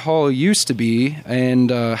Society Hall used to be,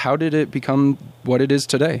 and how did it become what it is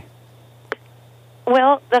today?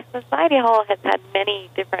 Well, the Society Hall has had many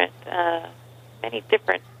different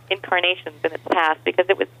incarnations in its past, because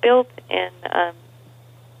it was built in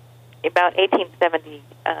about 1870.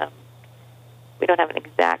 We don't have an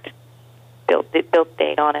exact build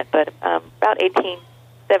date on it, but about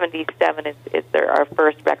 1877 is our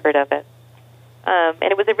first record of it.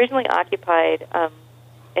 And it was originally occupied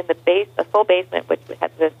in a full basement, which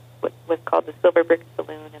had what was called the Silver Brick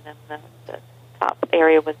Saloon, and then the top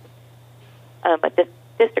area was a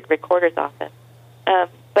district recorder's office.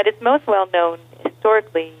 But it's most well known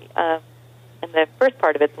historically in the first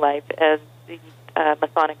part of its life as the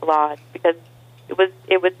Masonic Lodge, because it was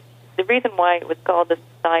the reason why it was called the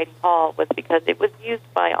Society Hall was because it was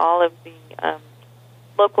used by all of the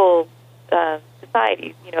local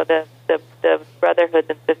societies, the brotherhoods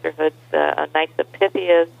and sisterhoods, the Knights of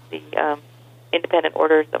Pythias, the Independent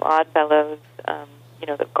Orders of Oddfellows,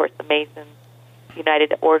 of course the Masons,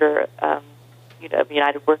 United Order of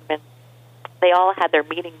United Workmen. They all had their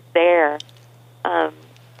meetings there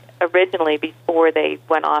originally before they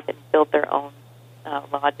went off and built their own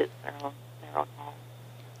lodges, their own halls.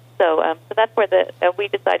 So that's where we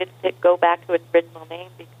decided to go back to its original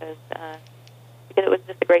name, because it was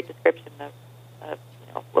just a great description of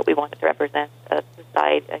what we wanted to represent, a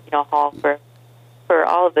society, a hall for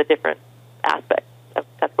all of the different aspects of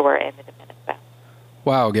Tuscarora and Independence Valley.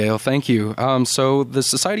 Wow, Gail, thank you. So the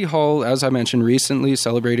Society Hall, as I mentioned, recently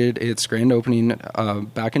celebrated its grand opening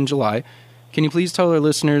back in July. Can you please tell our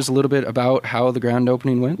listeners a little bit about how the grand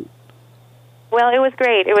opening went? Well, it was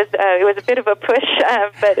great. It was a bit of a push,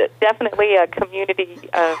 but definitely a community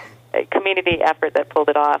effort that pulled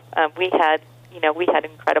it off. We had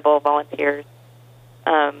incredible volunteers.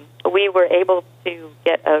 We were able to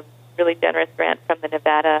get a really generous grant from the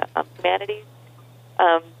Nevada Humanities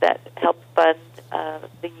that helped fund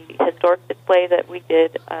the historic display that we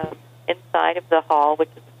did inside of the hall, which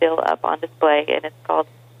is still up on display, and it's called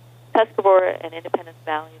Tuscarora and Independence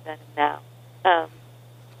Valley Then and Now.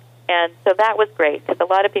 And so that was great, because a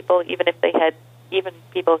lot of people, even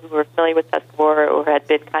people who were familiar with Tuscarora or had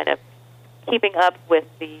been kind of keeping up with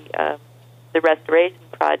the restoration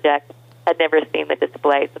project, had never seen the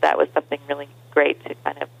display. So that was something really great to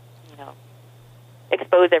kind of,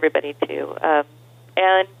 expose everybody to.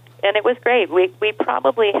 And it was great. We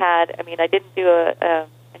probably had, I didn't do I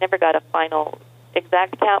never got a final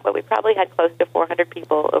exact count, but we probably had close to 400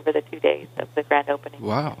 people over the 2 days of the grand opening.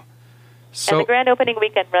 Wow. So, and the grand opening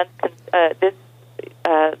weekend runs,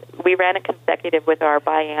 we ran it consecutive with our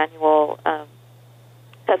biannual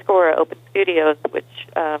Tuscarora Open Studios, which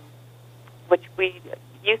we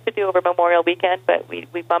used to do over Memorial Weekend, but we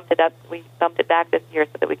bumped it up. We bumped it back this year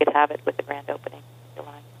so that we could have it with the grand opening in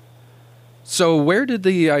July. So where did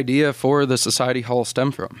the idea for the Society Hall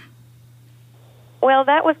stem from? Well,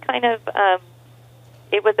 that was kind of,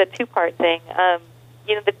 it was a two-part thing.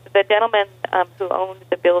 The gentleman who owned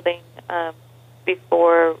the building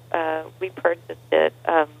before we purchased it,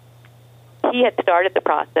 he had started the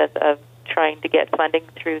process of trying to get funding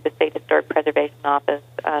through the State Historic Preservation Office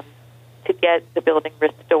to get the building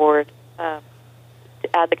restored as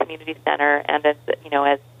a community center and as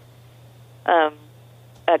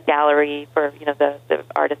a gallery for the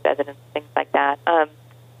artist residence, things like that.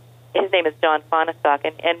 His name is John Fonestock,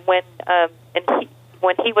 and when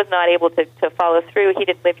he was not able to follow through, he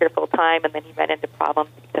didn't live here full time, and then he ran into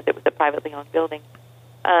problems because it was a privately owned building.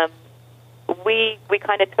 We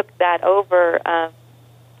kind of took that over,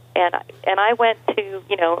 and I went to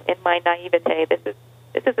in my naivete.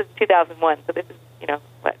 This is 2001, so this is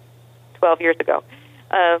 12 years ago.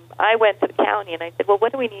 I went to the county and I said, well,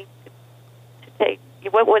 what do we need to take?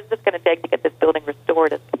 What was this going to take to get this building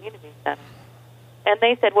restored as a community center? And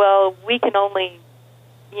they said, well, we can only,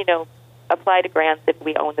 apply to grants if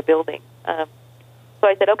we own the building. So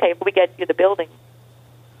I said, okay, if we get you the building,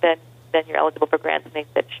 then you're eligible for grants. And they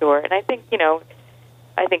said, sure. And I think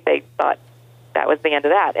they thought that was the end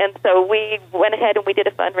of that. And so we went ahead and we did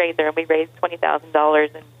a fundraiser, and we raised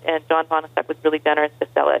 $20,000. And John Fonestock was really generous to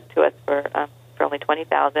sell it to us for only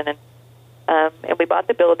 $20,000. And we bought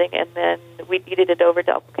the building, and then we deeded it over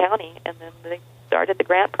to Elko County, and then they started the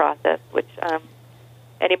grant process, which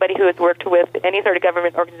anybody who has worked with any sort of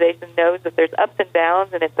government organization knows that there's ups and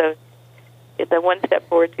downs, and it's a one step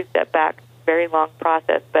forward, two step back, very long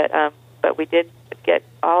process. But we did get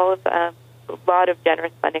a lot of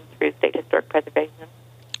generous funding through State Historic Preservation.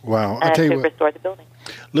 Wow! I tell you to what, restore the building.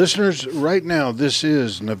 Listeners, right now, this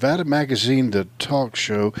is Nevada Magazine, the talk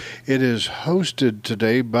show. It is hosted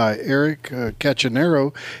today by Eric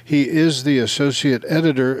Cachanero. He is the associate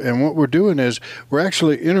editor, and what we're doing is we're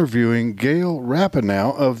actually interviewing Gail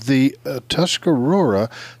Rapinoe of the Tuscarora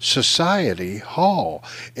Society Hall,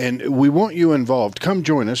 and we want you involved. Come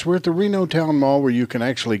join us. We're at the Reno Town Mall, where you can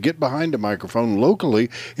actually get behind a microphone locally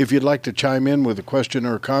if you'd like to chime in with a question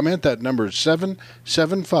or a comment. That number is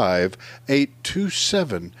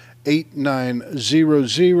 775-827-8900.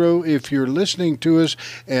 If you're listening to us,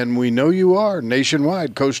 and we know you are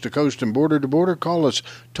nationwide, coast to coast and border to border, call us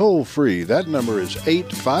toll free. That number is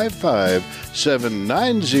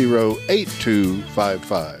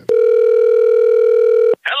 855-790-8255.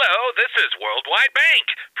 Hello, this is Worldwide Bank.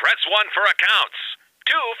 Press 1 for accounts,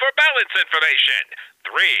 2 for balance information,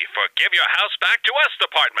 3 for give your house back to us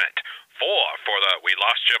department, 4 for the we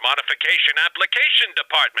lost your modification application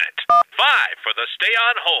department, 5 for the stay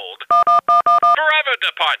on hold forever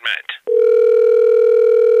department.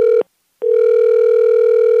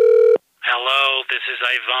 Hello, this is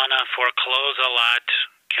Ivana for Close-A-Lot.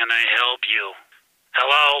 Can I help you?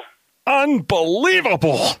 Hello?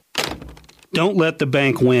 Unbelievable! Don't let the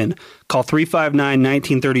bank win. Call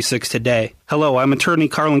 359-1936 today. Hello, I'm attorney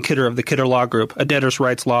Carlin Kidder of the Kidder Law Group, a debtor's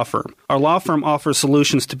rights law firm. Our law firm offers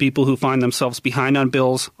solutions to people who find themselves behind on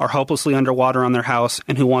bills, are hopelessly underwater on their house,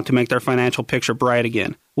 and who want to make their financial picture bright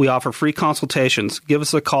again. We offer free consultations. Give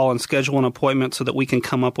us a call and schedule an appointment so that we can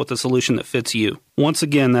come up with a solution that fits you. Once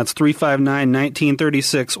again, that's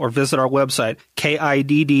 359-1936, or visit our website,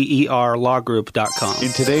 KIDDERlawgroup.com.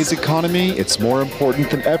 In today's economy, it's more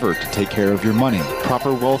important than ever to take care of your money.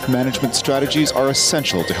 Proper wealth management strategies are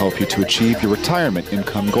essential to help you to achieve your retirement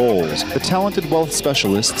income goals. The talented wealth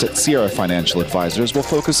specialists at Sierra Financial Advisors will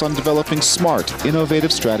focus on developing smart,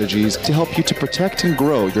 innovative strategies to help you to protect and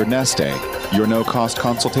grow your nest egg. Your no-cost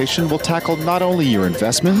consultation will tackle not only your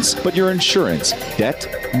investments, but your insurance, debt,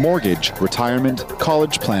 mortgage, retirement,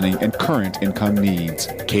 college planning, and current income needs.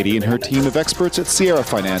 Katie and her team of experts at Sierra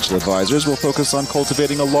Financial Advisors will focus on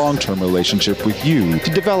cultivating a long-term relationship with you to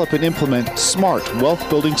develop and implement smart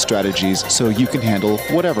wealth-building strategies so you can handle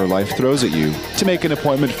whatever life throws at you. To make an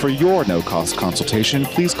appointment for your no-cost consultation,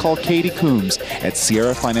 please call Katie Coombs at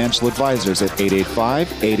Sierra Financial Advisors at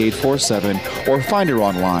 885-8847 or find her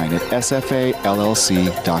online at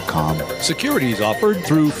sfallc.com. Securities offered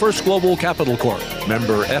through First Global Capital Corp.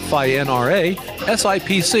 Member FINRA,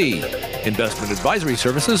 SIPC. Investment advisory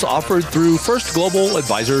services offered through First Global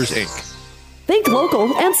Advisors, Inc. Think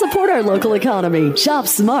local and support our local economy. Shop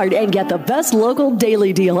smart and get the best local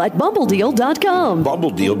daily deal at BumbleDeal.com.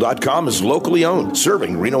 BumbleDeal.com is locally owned,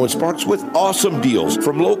 serving Reno and Sparks with awesome deals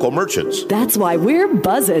from local merchants. That's why we're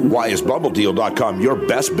buzzing. Why is BumbleDeal.com your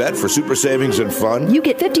best bet for super savings and fun? You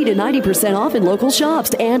get 50 to 90% off in local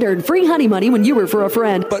shops and earn free honey money when you refer a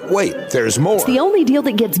friend. But wait, there's more. It's the only deal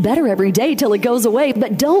that gets better every day till it goes away,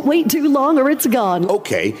 but don't wait too long or it's gone.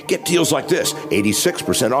 Okay, get deals like this: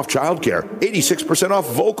 86% off childcare, 86% off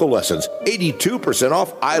vocal lessons, 82%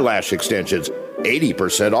 off eyelash extensions,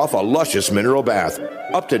 80% off a luscious mineral bath,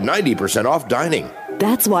 up to 90% off dining.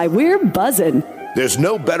 That's why we're buzzing. There's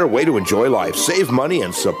no better way to enjoy life, save money,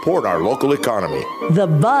 and support our local economy. The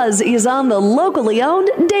buzz is on the locally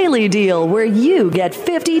owned Daily Deal, where you get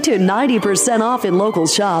 50 to 90% off in local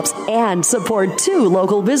shops and support 2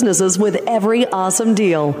 local businesses with every awesome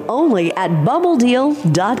deal. Only at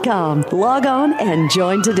BumbleDeal.com. Log on and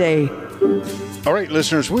join today. All right,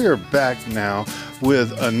 listeners, we are back now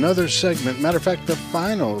with another segment. Matter of fact, the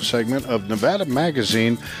final segment of Nevada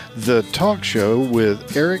Magazine, the talk show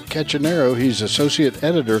with Eric Cachinero. He's associate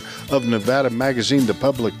editor of Nevada Magazine, the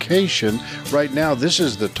publication. Right now, this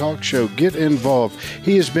is the talk show. Get involved.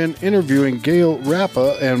 He has been interviewing Gail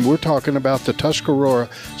Rappa, and we're talking about the Tuscarora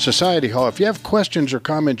Society Hall. If you have questions or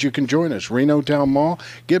comments, you can join us. Reno Town Mall,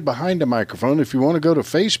 get behind the microphone. If you want to go to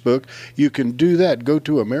Facebook, you can do that. Go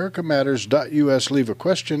to americamatters.us, leave a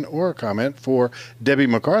question or a comment for Debbie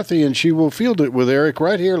McCarthy, and she will field it with Eric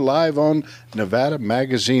right here live on Nevada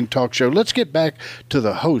Magazine Talk Show. Let's get back to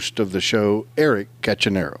the host of the show, Eric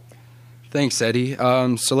Cachinero. Thanks, Eddie.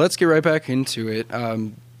 So let's get right back into it.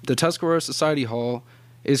 The Tuscarora Society Hall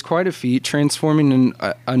is quite a feat. Transforming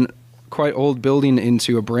a quite old building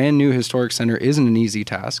into a brand new historic center isn't an easy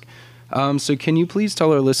task. So can you please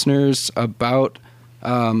tell our listeners about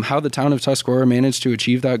how the town of Tuscarora managed to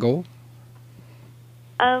achieve that goal?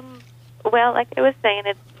 Well, like I was saying,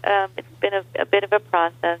 it's been a bit of a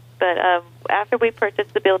process, but after we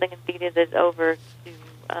purchased the building and deeded it over to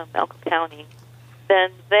Elko County,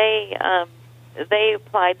 then they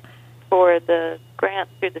applied for the grant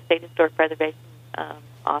through the State Historic Preservation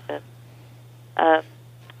Office,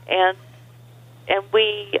 and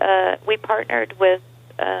we partnered with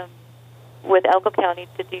Elko County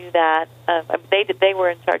to do that. They were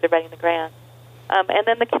in charge of writing the grant, and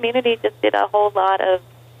then the community just did a whole lot of,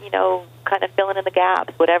 kind of filling in the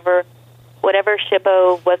gaps, whatever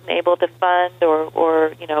SHPO wasn't able to fund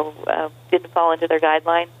or didn't fall into their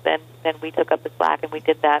guidelines, then we took up the slack and we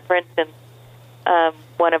did that. For instance,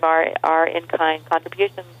 one of our in-kind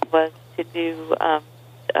contributions was to do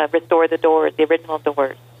restore the doors, the original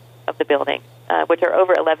doors of the building, which are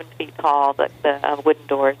over 11 feet tall, the wooden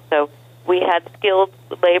doors. So we had skilled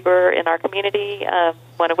labor in our community,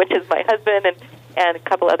 one of which is my husband, and a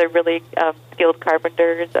couple other really skilled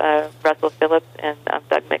carpenters, Russell Phillips and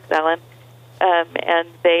Doug McSellen, and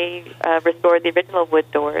they restored the original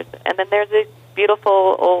wood doors. And then there's these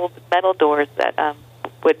beautiful old metal doors that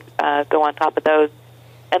would go on top of those,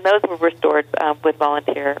 and those were restored with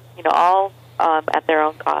volunteer, all at their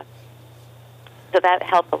own cost. So that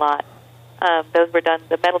helped a lot. Those were done.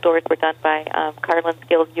 The metal doors were done by Carlin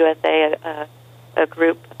Skills USA, a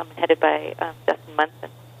group headed by Justin Munson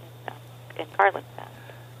in Carlin.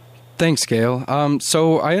 Thanks, Gail.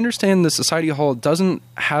 So I understand the Society Hall doesn't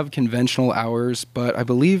have conventional hours, but I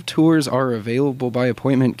believe tours are available by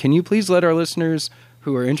appointment. Can you please let our listeners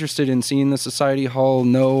who are interested in seeing the Society Hall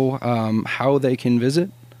know how they can visit?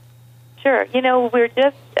 Sure. We're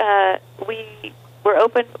just we were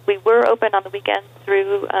open on the weekends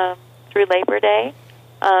through Labor Day.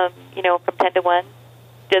 From 10 to 1,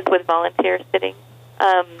 just with volunteers sitting,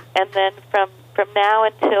 and then from now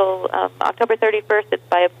until October 31st, it's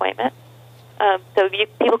by appointment. So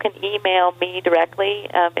people can email me directly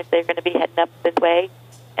if they're going to be heading up this way,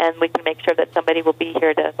 and we can make sure that somebody will be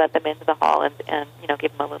here to let them into the hall and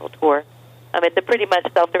give them a little tour. It's a pretty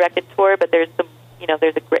much self-directed tour, but there's some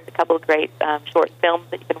there's a couple of great short films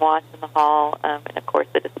that you can watch in the hall, and of course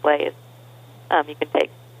the display is you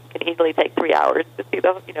can easily take 3 hours to see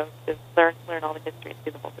the to learn all the history and see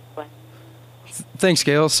the whole display. Thanks,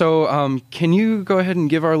 Gail. So can you go ahead and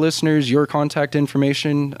give our listeners your contact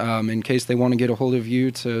information in case they want to get a hold of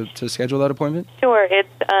you to schedule that appointment? Sure. It's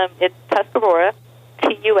Tuscarora,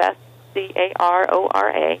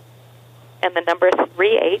 TUSCARORA, and the number is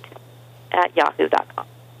 38@yahoo.com.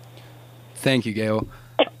 Thank you, Gail.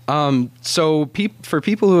 So for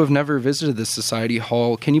people who have never visited the Society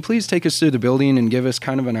Hall, can you please take us through the building and give us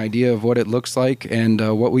kind of an idea of what it looks like and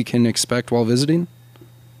what we can expect while visiting?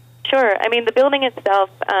 Sure. The building itself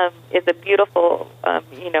is a beautiful,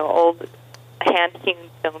 old hand-hewn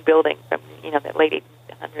stone building from the late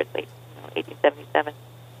 1800s, late 1877.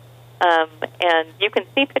 And you can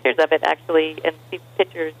see pictures of it actually, and see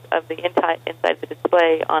pictures of the inside of the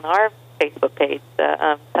display on our Facebook page.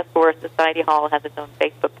 The Tuscarora Society Hall has its own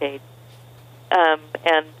Facebook page,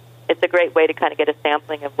 and it's a great way to kind of get a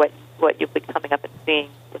sampling of what you'll be coming up and seeing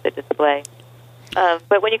with the display.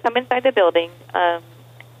 But when you come inside the building,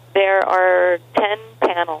 there are 10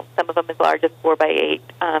 panels, some of them as large as 4 by 8,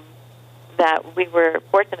 that we were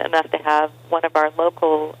fortunate enough to have one of our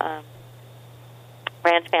local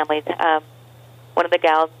ranch families. One of the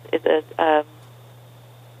gals is a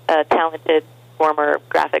talented former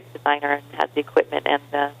graphic designer and has the equipment and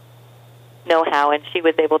the know-how, and she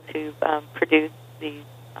was able to produce these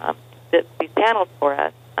panels for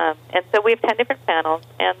us. And so we have 10 different panels,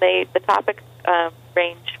 and the topics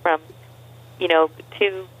range from,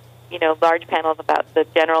 2, large panels about the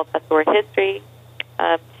general Tuscarora history,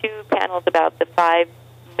 2 panels about the 5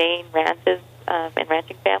 main ranches and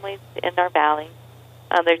ranching families in our valley.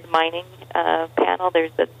 There's a mining panel.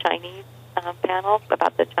 There's a Chinese panel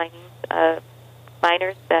about the Chinese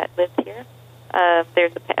miners that lived here.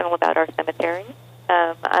 There's a panel about our cemetery.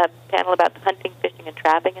 A panel about hunting, fishing, and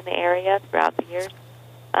trapping in the area throughout the years.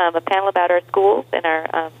 A panel about our schools in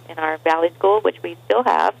our valley school, which we still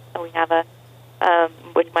have. So we have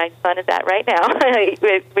which my son is at right now.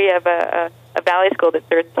 We have a valley school that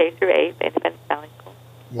serves K through 8, the Independence Valley School.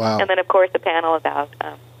 Wow. And then, of course, a panel about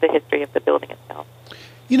the history of the building itself.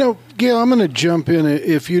 Gail, I'm going to jump in,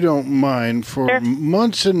 if you don't mind. For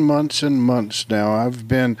months and months and months now, I've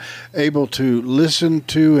been able to listen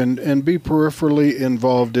to and be peripherally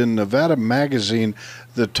involved in Nevada Magazine,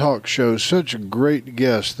 the talk show. Such a great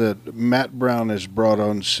guest that Matt Brown has brought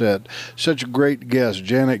on set. Such a great guest,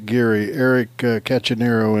 Janet Geary, Eric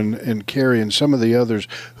Cachanero, and Carrie, and some of the others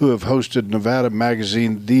who have hosted Nevada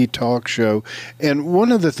Magazine, the talk show. And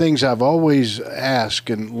one of the things I've always asked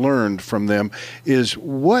and learned from them is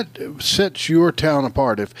what sets your town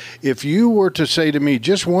apart. If you were to say to me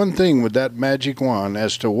just one thing with that magic wand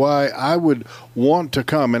as to why I would want to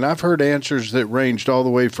come, and I've heard answers that ranged all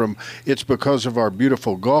the way from it's because of our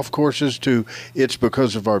beautiful golf courses to it's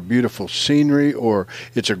because of our beautiful scenery, or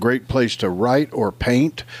it's a great place to write or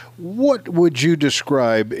paint. What would you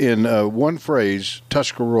describe in one phrase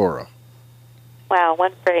Tuscarora? Wow,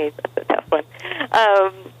 one phrase. That's a tough one.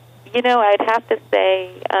 I'd have to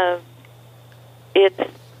say it's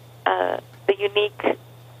the unique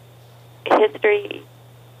history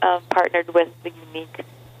partnered with the unique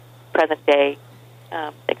present-day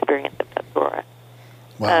experience of Tuscarora.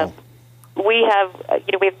 Wow. We have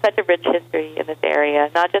such a rich history in this area,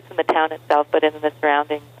 not just in the town itself, but in the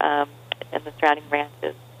surrounding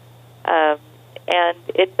ranches. And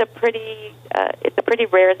it's a pretty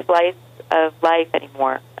rare slice of life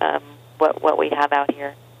anymore. What we have out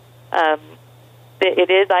here, it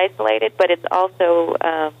is isolated, but it's also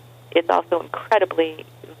incredibly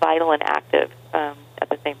vital and active at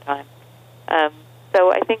the same time.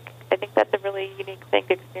 So I think that's a really unique thing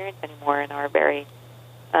to experience anymore in our very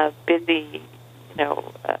busy,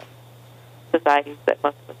 societies that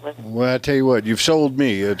most of us live in. Well, I tell you what, you've sold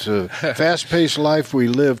me. It's a fast-paced life we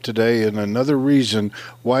live today, and another reason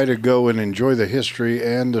why to go and enjoy the history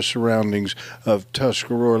and the surroundings of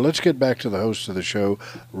Tuscarora. Let's get back to the host of the show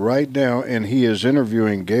right now, and he is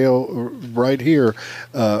interviewing Gail right here,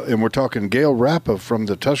 and we're talking Gail Rappa from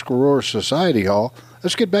the Tuscarora Society Hall.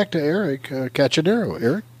 Let's get back to Eric Cachanero.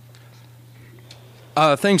 Eric?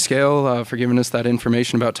 Thanks, Gail, for giving us that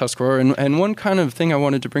information about Tuscarora. And one kind of thing I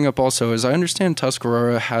wanted to bring up also is I understand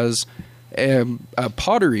Tuscarora has a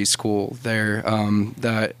pottery school there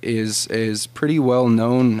that is pretty well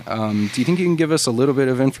known. Do you think you can give us a little bit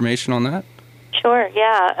of information on that? Sure,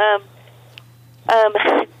 yeah.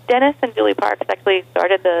 Dennis and Julie Parks actually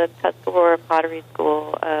started the Tuscarora Pottery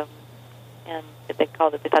School, and they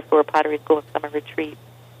called it the Tuscarora Pottery School of Summer Retreat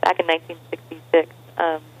back in 1966.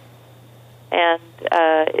 And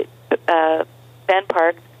Ben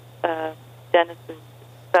Parks, Dennis's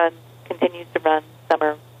son, continues to run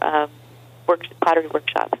summer pottery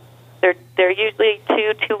workshops. They're usually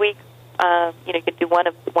two weeks. You can do one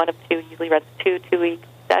of two. Usually runs 2-week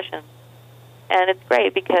sessions, and it's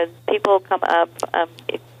great because people come up.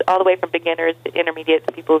 It's all the way from beginners to intermediate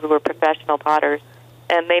to people who are professional potters,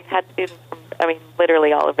 and they've had students from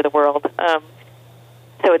literally all over the world.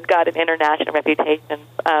 So it's got an international reputation,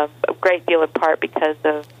 a great deal in part because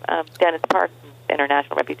of Dennis Parks'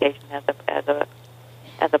 international reputation as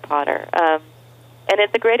a potter. And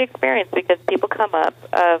it's a great experience because people come up,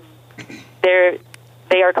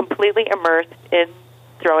 they are completely immersed in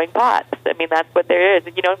throwing pots. I mean, that's what there is.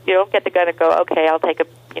 You don't get to kind of go, okay, I'll take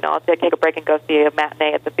I'll take a break and go see a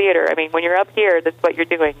matinee at the theater. I mean, when you're up here, that's what you're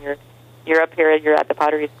doing. You're up here, you're at the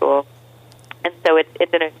Pottery School. And so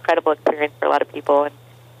it's an incredible experience for a lot of people.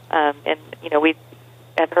 And we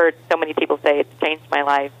have heard so many people say it's changed my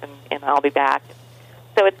life, and I'll be back.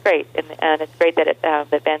 So it's great, and it's great that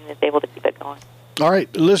that Ben is able to keep it going. All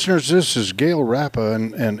right, listeners, this is Gail Rappa,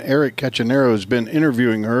 and Eric Cachanero has been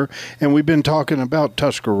interviewing her, and we've been talking about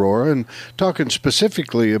Tuscarora and talking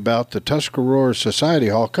specifically about the Tuscarora Society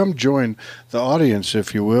Hall. Come join the audience,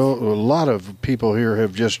 if you will. A lot of people here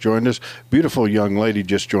have just joined us. Beautiful young lady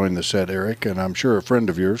just joined the set, Eric, and I'm sure a friend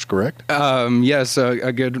of yours, correct? Yes,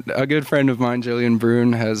 a good friend of mine, Jillian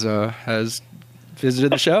Brune, has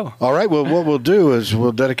visited the show. All right. Well, what we'll do is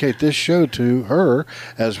we'll dedicate this show to her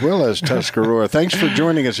as well as Tuscarora. Thanks for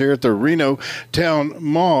joining us here at the Reno Town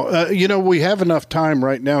Mall. We have enough time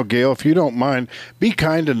right now, Gail. If you don't mind, be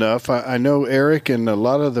kind enough. I know Eric and a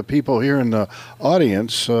lot of the people here in the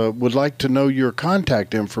audience would like to know your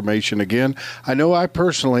contact information again. I know I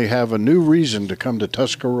personally have a new reason to come to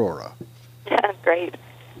Tuscarora. Yeah, great.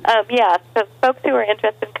 So folks who are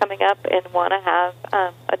interested in coming up and want to have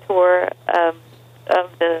a tour of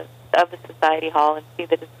the Society Hall and see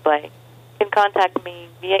the display can contact me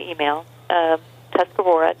via email,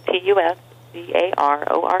 Tuscarora, Tuscarora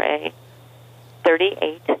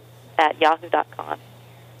 38 at yahoo.com.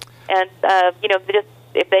 And just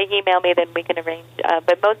if they email me, then we can arrange.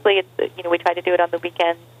 But mostly, it's we try to do it on the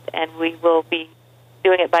weekends, and we will be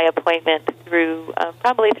doing it by appointment through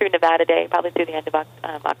probably through Nevada Day, probably through the end of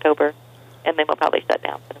October, and then we'll probably shut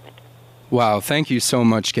down for the winter. Wow, thank you so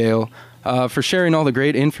much, Gail, for sharing all the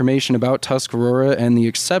great information about Tuscarora and the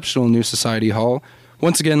exceptional new Society Hall.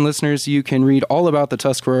 Once again, listeners, you can read all about the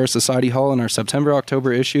Tuscarora Society Hall in our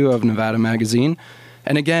September-October issue of Nevada Magazine.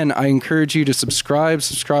 And again, I encourage you to subscribe.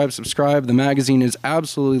 The magazine is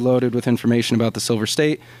absolutely loaded with information about the Silver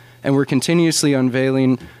State, and we're continuously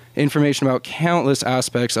unveiling information about countless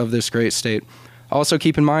aspects of this great state. Also,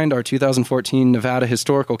 keep in mind our 2014 Nevada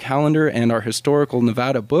Historical Calendar and our Historical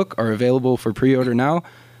Nevada book are available for pre-order now.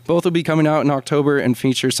 Both will be coming out in October and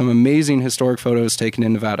feature some amazing historic photos taken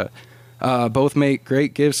in Nevada. Both make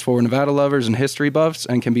great gifts for Nevada lovers and history buffs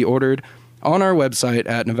and can be ordered on our website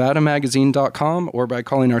at nevadamagazine.com or by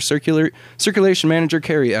calling our circulation manager,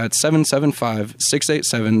 Carrie, at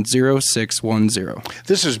 775-687-0610.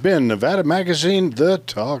 This has been Nevada Magazine, the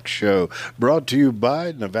talk show, brought to you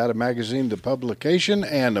by Nevada Magazine, the publication,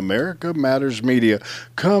 and America Matters Media.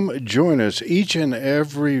 Come join us each and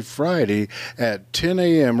every Friday at 10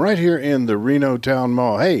 a.m. right here in the Reno Town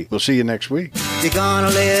Mall. Hey, we'll see you next week. You're gonna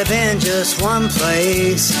live in just one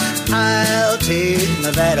place. I'll take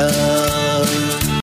Nevada.